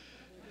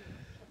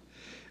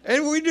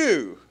 And we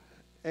do.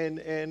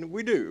 And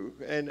we do.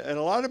 And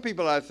a lot of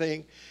people, I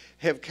think,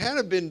 have kind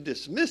of been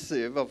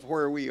dismissive of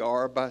where we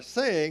are by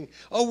saying,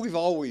 oh, we've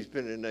always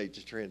been in an age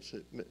of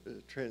transition.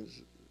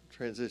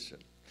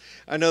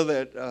 I know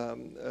that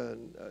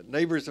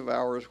neighbors of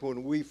ours,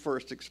 when we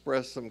first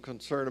expressed some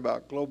concern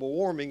about global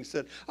warming,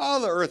 said,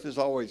 oh, the earth has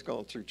always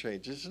gone through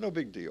changes. It's no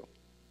big deal.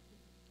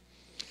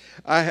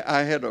 I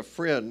had a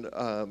friend,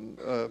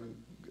 a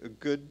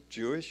good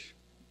Jewish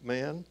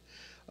man,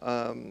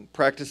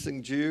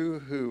 practicing Jew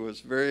who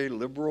was very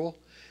liberal,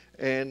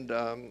 and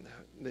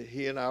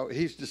he and I,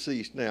 he's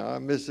deceased now, I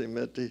miss him,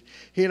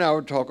 he and I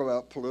would talk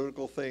about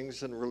political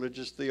things and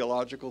religious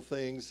theological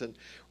things, and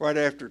right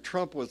after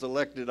Trump was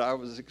elected, I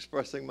was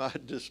expressing my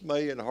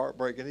dismay and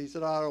heartbreak, and he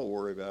said, oh, don't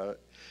worry about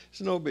it.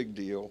 It's no big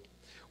deal.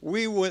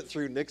 We went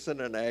through Nixon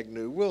and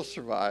Agnew. We'll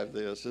survive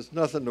this. It's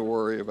nothing to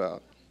worry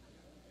about.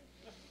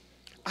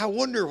 I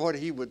wonder what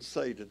he would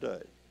say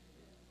today.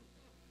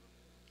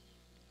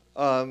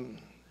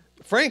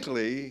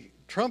 Frankly,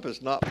 Trump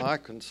is not my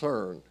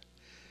concern.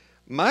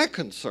 My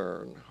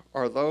concern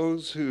are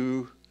those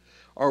who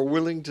are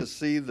willing to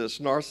see this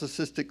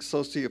narcissistic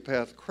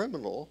sociopath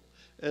criminal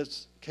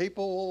as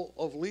capable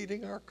of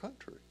leading our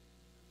country.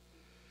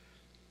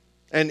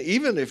 And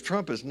even if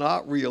Trump is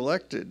not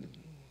reelected,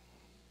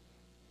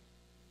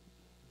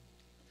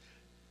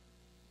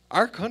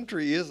 our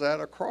country is at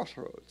a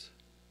crossroads.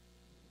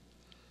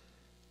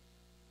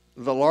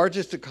 The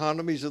largest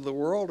economies of the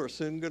world are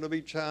soon going to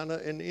be China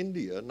and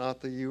India, not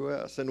the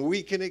U.S. And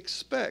we can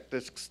expect,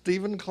 as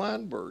Stephen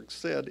Kleinberg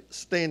said,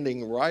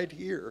 standing right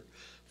here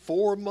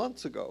 4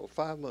 months ago,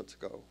 5 months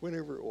ago,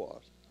 whenever it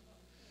was,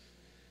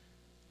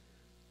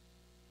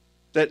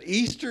 that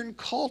Eastern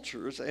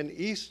cultures and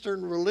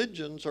Eastern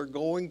religions are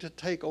going to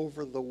take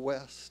over the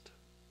West.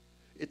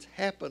 It's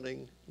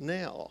happening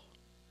now.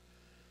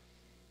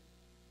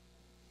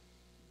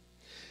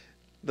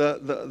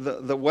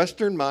 The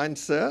Western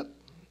mindset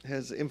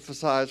has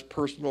emphasized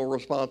personal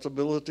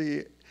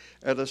responsibility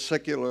at a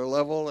secular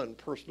level and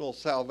personal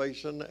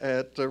salvation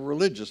at a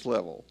religious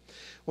level.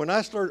 When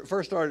I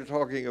first started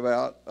talking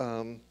about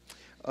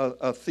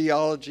a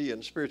theology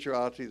and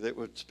spirituality that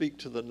would speak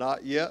to the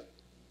not yet,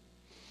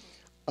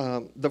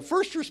 the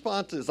first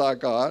responses I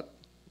got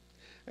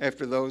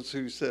after those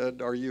who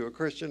said, "Are you a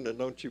Christian and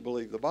don't you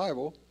believe the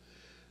Bible?"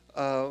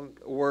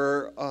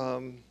 were,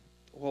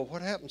 "Well,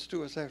 what happens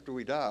to us after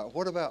we die?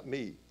 What about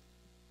me?"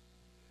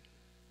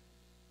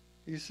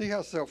 You see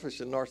how selfish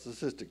and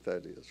narcissistic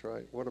that is,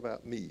 right? What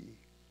about me?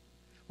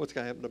 What's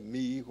going to happen to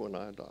me when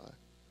I die?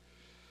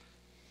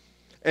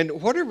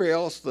 And whatever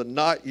else the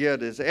not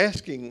yet is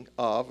asking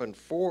of and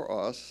for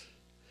us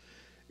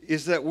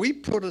is that we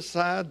put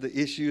aside the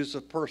issues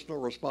of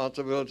personal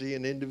responsibility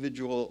and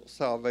individual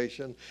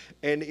salvation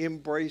and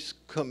embrace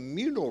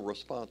communal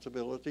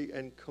responsibility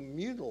and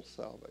communal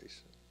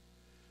salvation.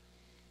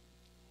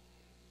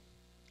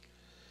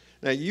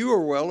 Now, you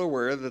are well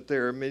aware that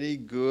there are many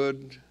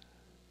good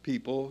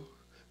people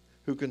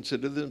who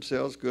consider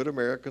themselves good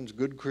Americans,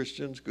 good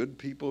Christians, good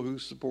people who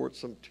support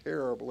some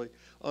terribly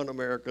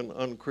un-American,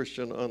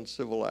 un-Christian,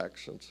 uncivil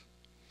actions.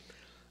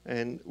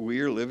 And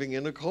we are living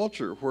in a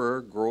culture where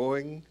a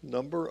growing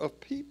number of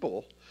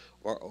people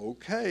are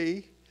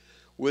okay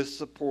with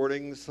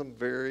supporting some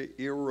very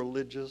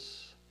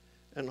irreligious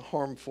and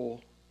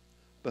harmful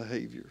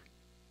behavior.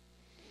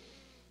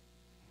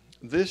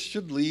 This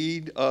should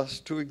lead us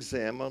to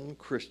examine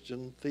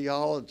Christian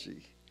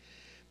theology,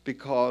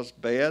 because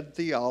bad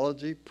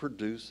theology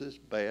produces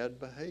bad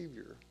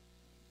behavior,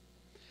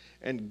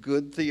 and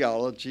good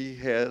theology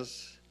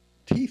has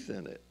teeth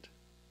in it.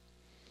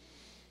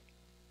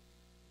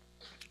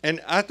 And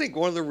I think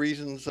one of the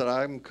reasons that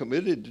I'm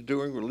committed to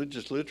doing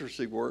religious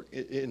literacy work,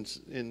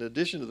 in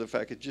addition to the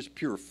fact it's just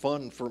pure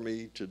fun for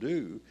me to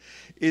do,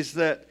 is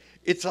that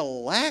it's a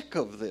lack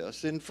of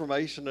this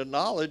information and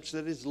knowledge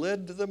that has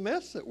led to the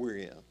mess that we're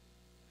in.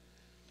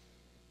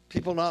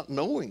 People not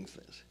knowing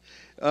things.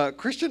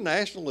 Christian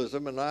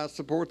nationalism, and I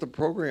support the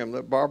program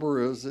that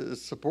Barbara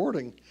is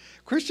supporting,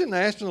 Christian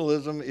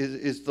nationalism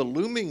is the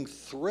looming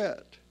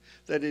threat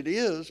that it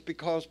is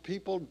because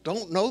people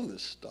don't know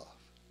this stuff.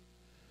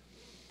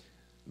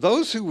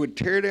 Those who would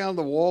tear down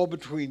the wall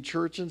between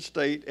church and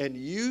state and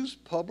use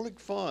public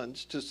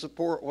funds to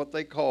support what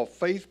they call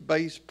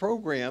faith-based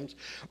programs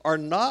are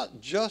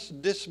not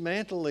just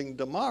dismantling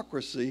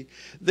democracy,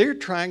 they're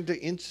trying to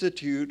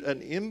institute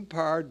an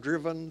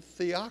empire-driven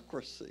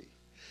theocracy.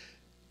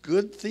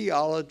 Good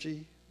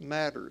theology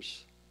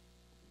matters.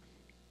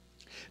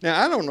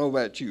 Now, I don't know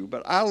about you,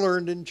 but I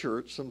learned in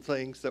church some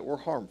things that were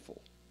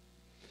harmful.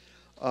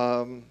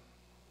 I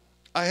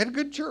had a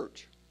good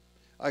church.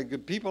 I had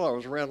good people. I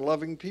was around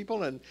loving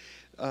people, and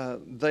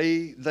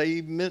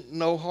they meant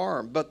no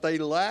harm. But they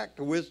lacked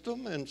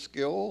wisdom and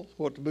skill,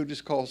 what the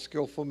Buddhists call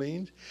skillful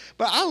means.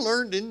 But I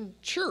learned in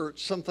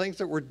church some things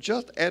that were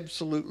just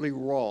absolutely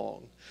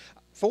wrong.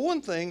 For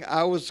one thing,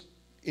 I was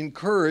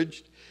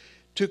encouraged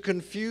to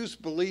confuse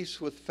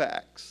beliefs with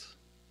facts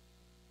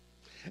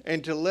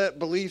and to let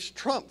beliefs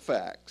trump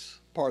facts,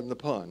 pardon the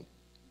pun.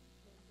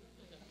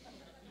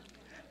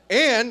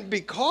 And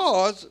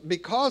because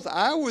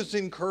I was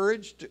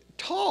encouraged,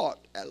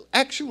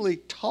 actually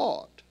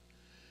taught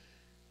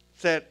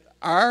that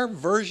our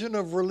version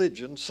of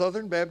religion,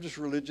 Southern Baptist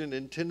religion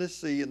in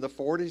Tennessee in the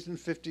 40s and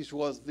 50s,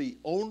 was the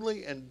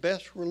only and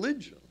best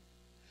religion,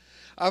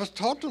 I was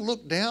taught to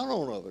look down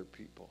on other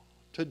people,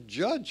 to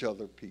judge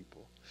other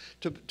people,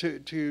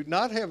 to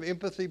not have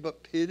empathy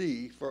but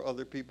pity for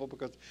other people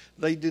because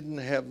they didn't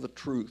have the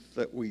truth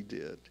that we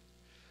did.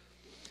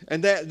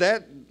 And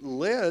that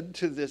led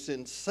to this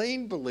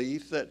insane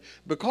belief that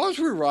because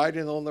we're right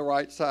and on the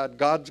right side,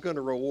 God's going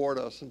to reward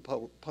us and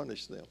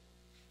punish them.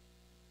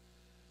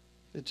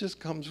 It just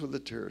comes with the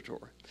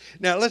territory.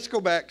 Now, let's go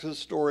back to the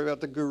story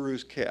about the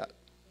guru's cat.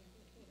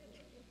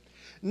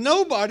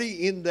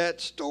 Nobody in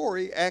that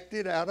story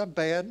acted out a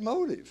bad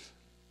motive.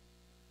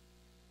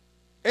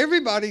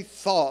 Everybody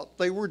thought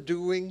they were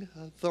doing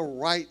the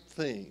right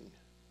thing.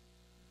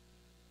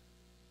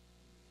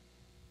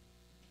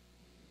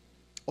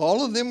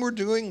 All of them were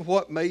doing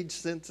what made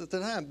sense at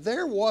the time.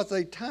 There was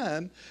a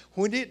time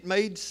when it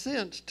made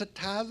sense to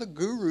tie the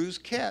guru's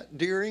cat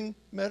during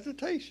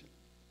meditation.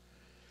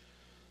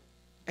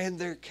 And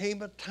there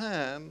came a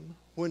time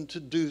when to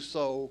do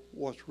so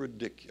was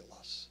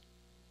ridiculous.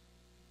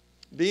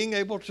 Being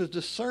able to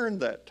discern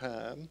that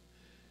time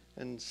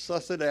and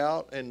suss it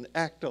out and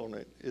act on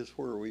it is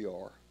where we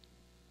are.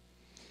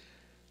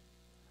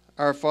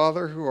 Our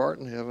Father who art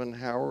in heaven,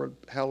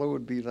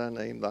 hallowed be thy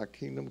name, thy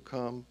kingdom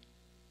come.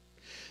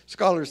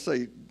 Scholars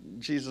say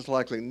Jesus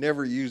likely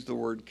never used the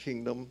word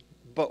kingdom,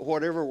 but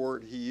whatever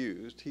word he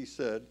used, he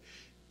said,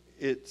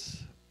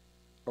 it's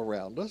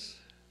around us,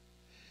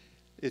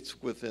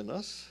 it's within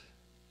us,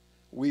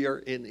 we are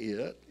in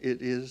it,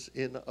 it is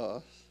in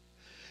us.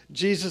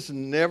 Jesus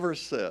never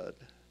said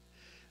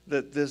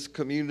that this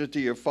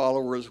community of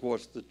followers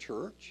was the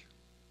church.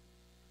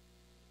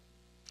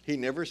 He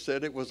never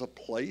said it was a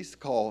place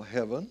called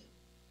heaven.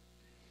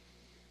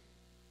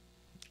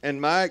 And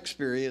my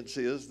experience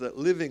is that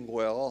living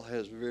well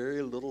has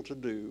very little to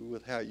do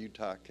with how you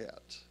tie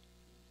cats.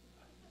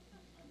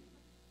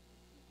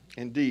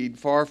 Indeed,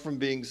 far from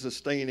being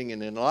sustaining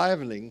and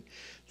enlivening,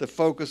 the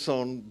focus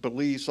on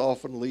beliefs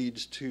often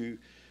leads to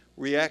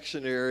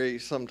reactionary,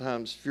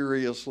 sometimes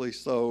furiously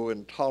so,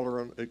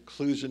 intolerant,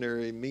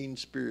 exclusionary,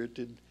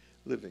 mean-spirited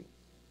living.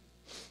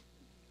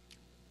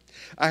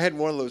 I had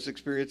one of those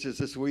experiences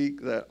this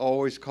week that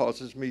always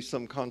causes me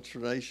some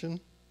consternation.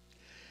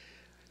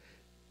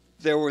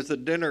 There was a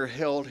dinner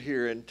held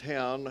here in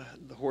town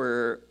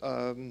where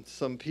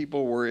some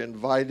people were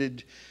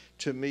invited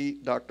to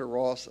meet Dr.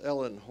 Ross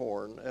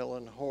Ellenhorn.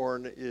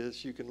 Ellenhorn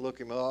is, you can look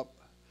him up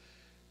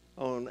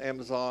on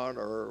Amazon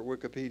or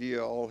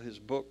Wikipedia, all his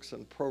books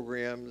and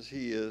programs.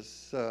 He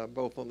is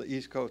both on the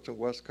East Coast and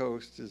West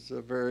Coast, is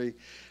a very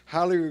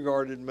highly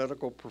regarded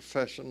medical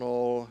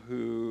professional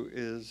who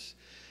is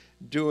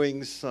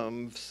doing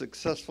some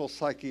successful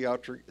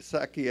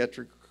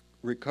psychiatric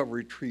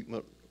recovery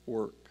treatment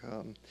work.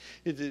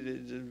 He's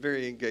a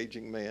very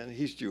engaging man.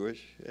 He's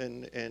Jewish,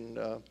 and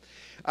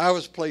I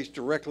was placed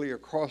directly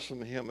across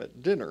from him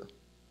at dinner.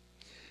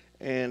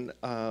 And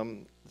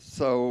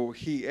so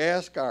he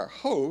asked our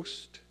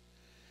host,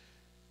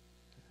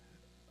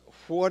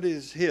 what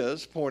is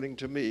his, pointing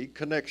to me,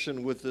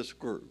 connection with this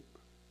group?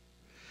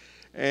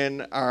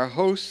 And our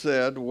host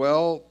said,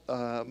 well,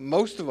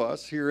 most of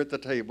us here at the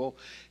table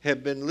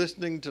have been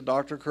listening to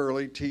Dr.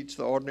 Curley teach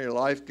the Ordinary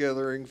Life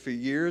Gathering for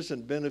years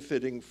and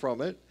benefiting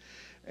from it.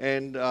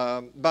 And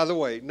by the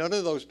way, none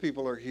of those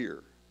people are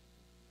here.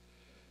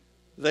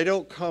 They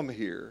don't come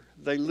here.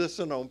 They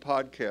listen on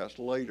podcasts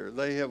later.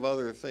 They have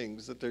other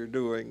things that they're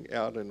doing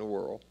out in the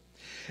world.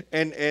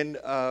 And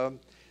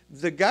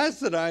the guys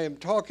that I am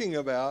talking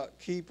about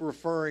keep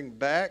referring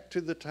back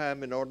to the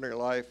time in ordinary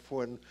life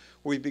when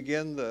we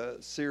begin the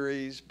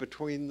series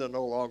Between the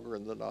No Longer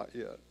and the Not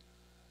Yet.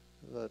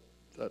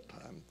 That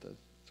time to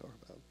talk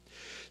about.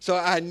 So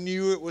I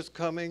knew it was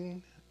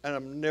coming, and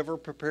I'm never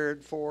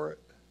prepared for it.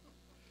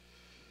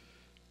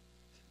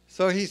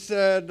 So he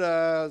said,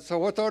 so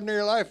what's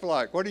ordinary life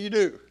like? What do you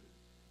do?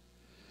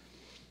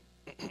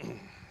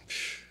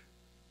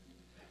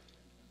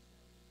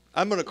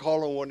 I'm going to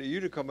call on one of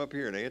you to come up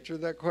here and answer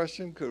that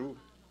question.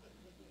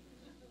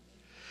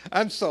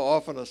 I'm so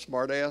often a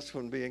smart ass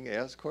when being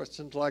asked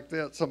questions like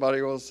that.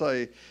 Somebody will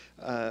say,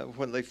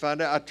 when they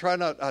find out,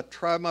 I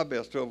try my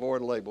best to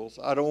avoid labels.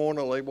 I don't want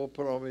a label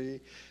put on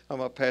me.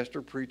 I'm a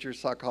pastor, preacher,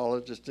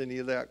 psychologist, any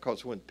of that,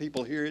 because when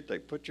people hear it, they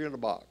put you in a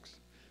box.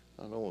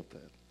 I don't want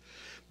that.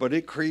 But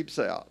it creeps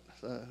out.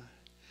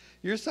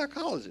 You're a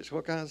psychologist.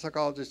 What kind of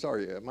psychologist are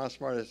you? My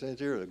smartest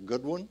answer is a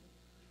good one.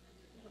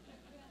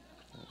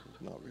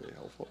 Not really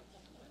helpful.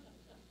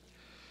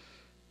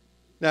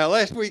 Now,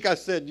 last week I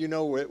said,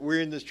 we're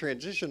in this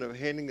transition of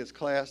handing this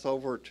class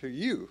over to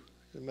you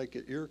and make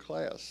it your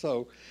class.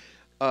 So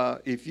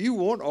if you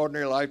want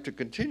Ordinary Life to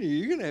continue,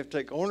 you're going to have to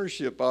take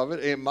ownership of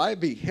it. It might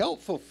be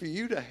helpful for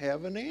you to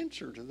have an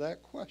answer to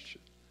that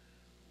question.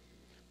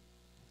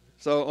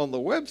 So on the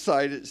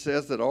website, it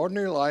says that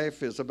Ordinary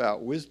Life is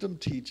about wisdom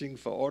teaching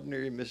for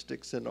ordinary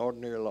mystics in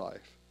ordinary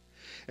life.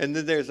 And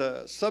then there's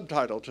a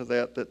subtitle to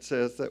that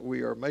says that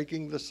we are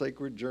making the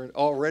sacred journey,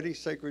 already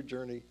sacred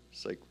journey,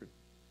 sacred.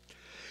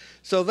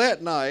 So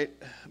that night,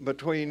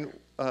 between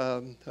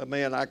a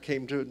man I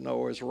came to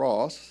know as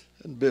Ross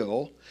and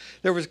Bill,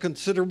 there was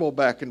considerable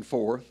back and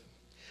forth.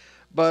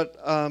 But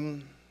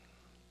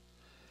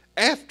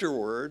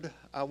afterward,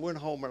 I went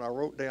home and I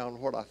wrote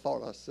down what I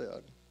thought I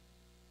said.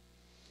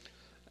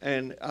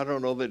 And I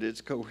don't know that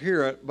it's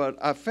coherent, but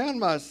I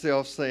found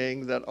myself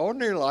saying that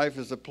ordinary life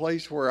is a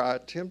place where I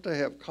attempt to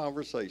have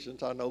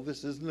conversations. I know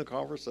this isn't a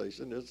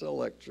conversation, it's a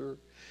lecture,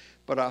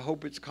 but I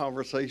hope it's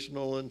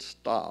conversational in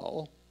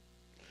style,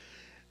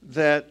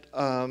 that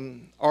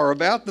are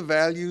about the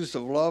values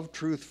of love,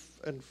 truth,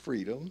 and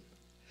freedom,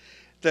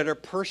 that are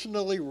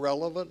personally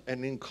relevant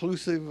and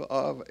inclusive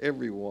of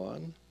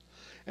everyone,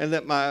 and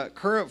that my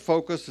current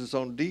focus is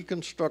on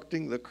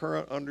deconstructing the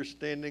current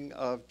understanding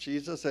of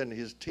Jesus and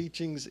his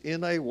teachings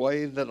in a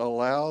way that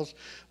allows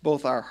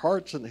both our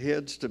hearts and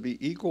heads to be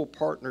equal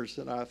partners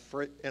in our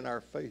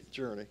faith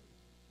journey.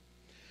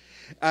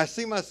 I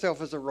see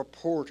myself as a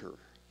reporter,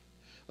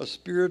 a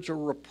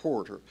spiritual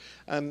reporter.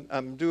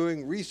 I'm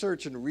doing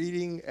research and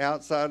reading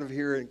outside of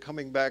here and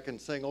coming back and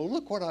saying, oh,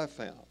 look what I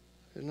found.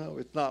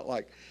 It's not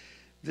like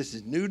this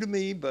is new to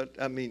me, but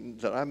I mean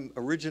that I'm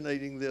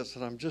originating this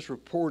and I'm just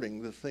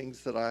reporting the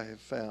things that I have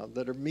found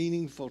that are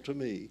meaningful to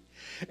me.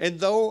 And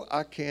though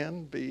I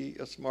can be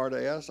a smart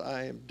ass,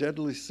 I am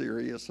deadly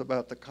serious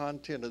about the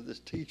content of this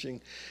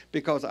teaching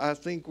because I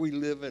think we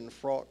live in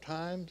fraught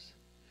times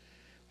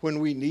when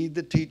we need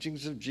the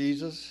teachings of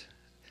Jesus,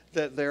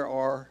 that there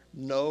are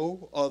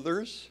no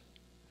others.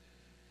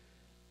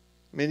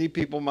 Many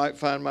people might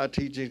find my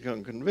teaching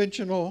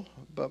unconventional,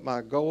 but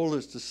my goal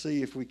is to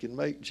see if we can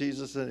make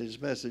Jesus and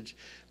his message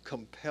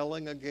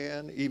compelling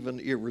again, even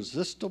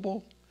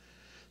irresistible,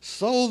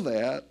 so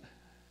that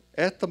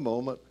at the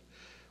moment,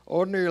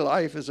 Ordinary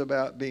life is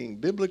about being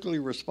biblically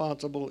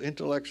responsible,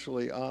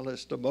 intellectually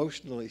honest,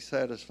 emotionally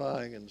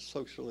satisfying, and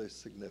socially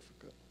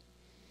significant.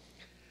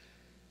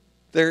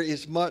 There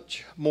is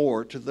much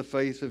more to the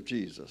faith of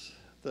Jesus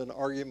than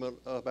argument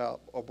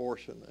about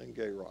abortion and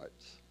gay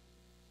rights.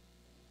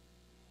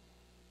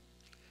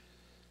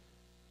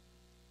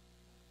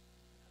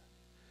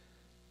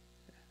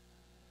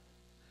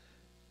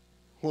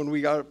 When we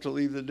got up to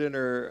leave the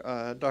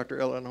dinner, Dr.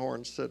 Ellen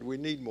Horn said, "We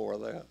need more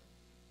of that,"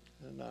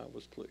 and I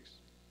was pleased.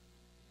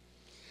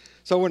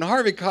 So when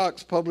Harvey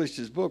Cox published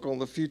his book on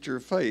the future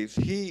of faith,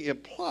 he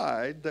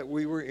implied that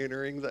we were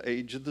entering the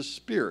age of the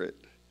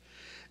Spirit.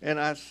 And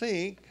I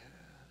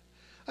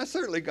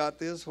certainly got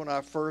this when I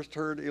first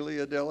heard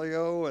Ilia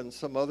Delio and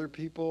some other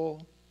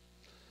people,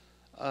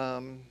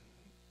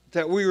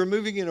 that we were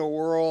moving in a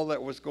world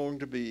that was going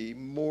to be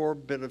more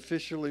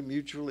beneficially,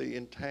 mutually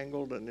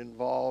entangled and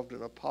involved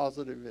in a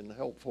positive and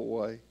helpful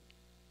way.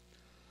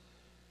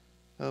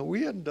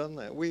 We hadn't done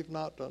that. We've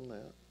not done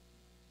that.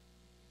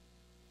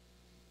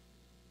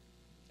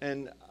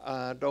 And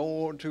I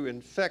don't want to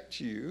infect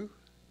you,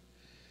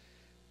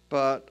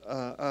 but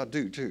I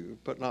do too,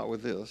 but not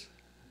with this.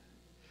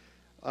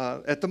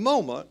 At the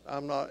moment,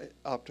 I'm not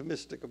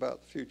optimistic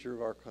about the future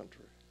of our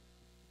country.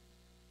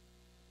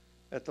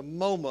 At the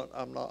moment,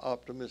 I'm not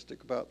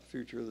optimistic about the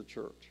future of the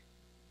church.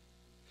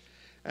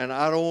 And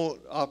I don't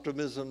want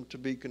optimism to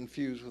be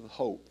confused with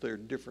hope. They're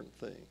different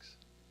things.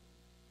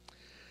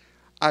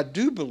 I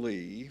do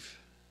believe,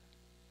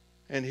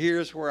 and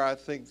here's where I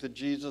think the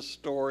Jesus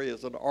story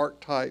as an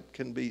archetype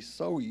can be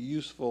so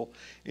useful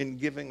in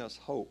giving us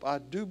hope. I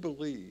do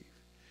believe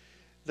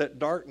that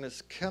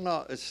darkness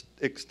cannot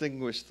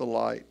extinguish the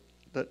light,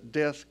 that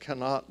death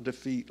cannot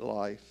defeat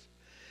life,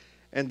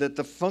 and that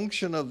the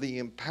function of the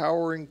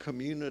empowering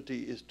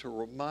community is to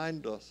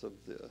remind us of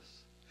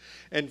this,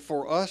 and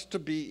for us to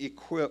be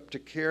equipped to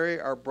carry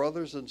our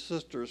brothers and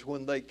sisters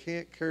when they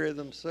can't carry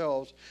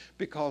themselves,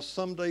 because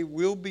someday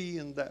we'll be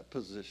in that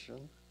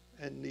position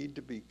and need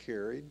to be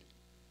carried.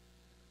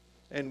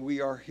 And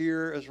we are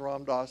here, as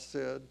Ram Dass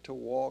said, to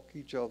walk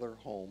each other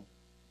home.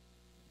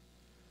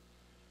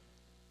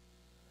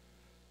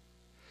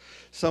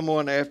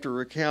 Someone, after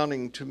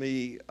recounting to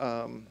me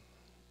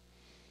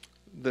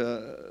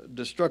the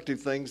destructive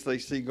things they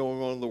see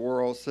going on in the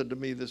world, said to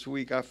me this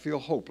week, "I feel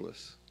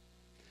hopeless."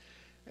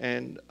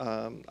 And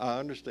I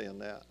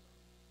understand that.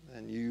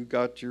 And you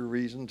got your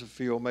reason to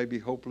feel maybe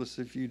hopeless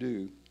if you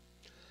do.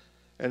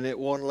 And at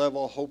one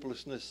level,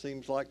 hopelessness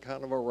seems like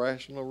kind of a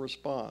rational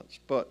response.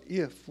 But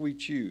if we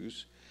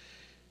choose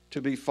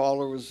to be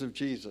followers of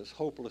Jesus,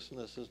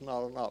 hopelessness is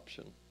not an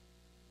option.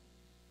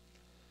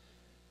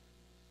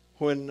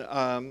 When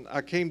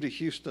I came to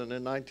Houston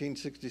in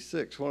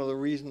 1966, one of the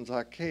reasons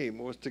I came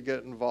was to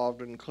get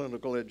involved in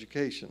clinical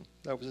education.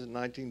 That was in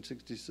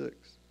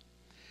 1966.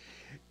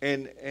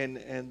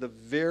 And the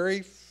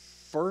very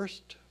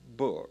first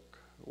book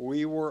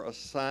we were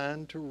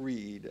assigned to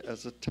read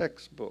as a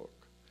textbook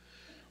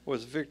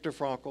was Viktor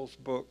Frankl's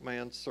book,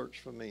 Man's Search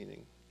for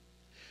Meaning.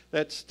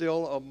 That's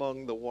still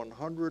among the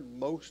 100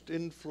 most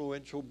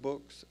influential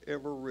books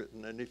ever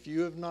written. And if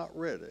you have not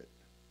read it,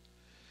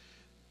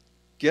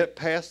 get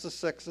past the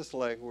sexist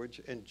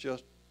language and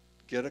just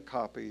get a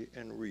copy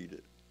and read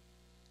it.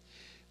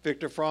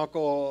 Viktor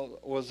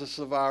Frankl was a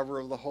survivor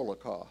of the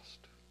Holocaust.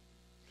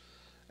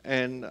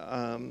 And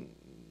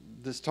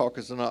this talk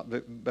is not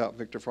about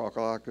Viktor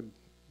Frankl. I could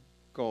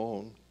go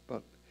on.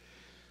 But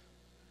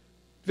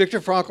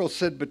Viktor Frankl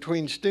said,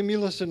 between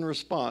stimulus and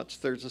response,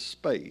 there's a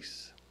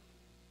space.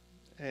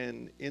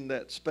 And in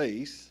that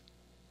space,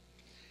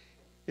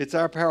 it's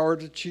our power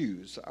to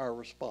choose our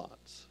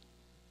response.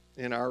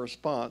 In our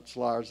response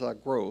lies our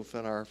growth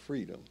and our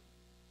freedom.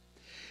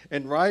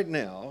 And right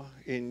now,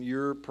 in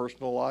your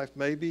personal life,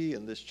 maybe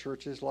in this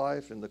church's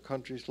life, in the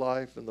country's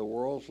life, in the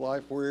world's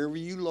life, wherever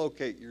you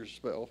locate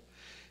yourself,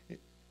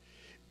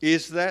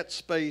 is that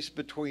space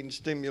between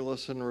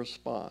stimulus and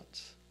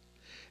response.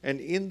 And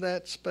in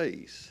that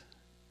space,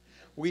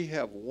 we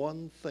have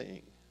one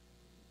thing,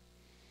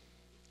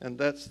 and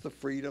that's the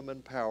freedom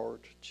and power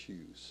to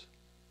choose.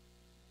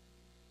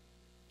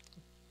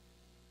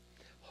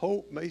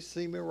 Hope may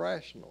seem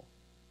irrational,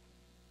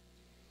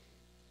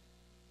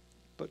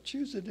 but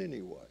choose it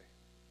anyway,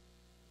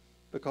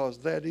 because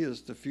that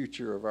is the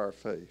future of our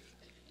faith.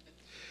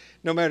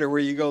 No matter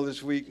where you go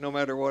this week, no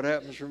matter what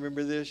happens,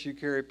 remember this: you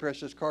carry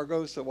precious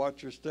cargo, so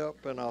watch your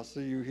step, and I'll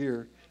see you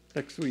here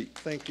next week.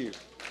 Thank you.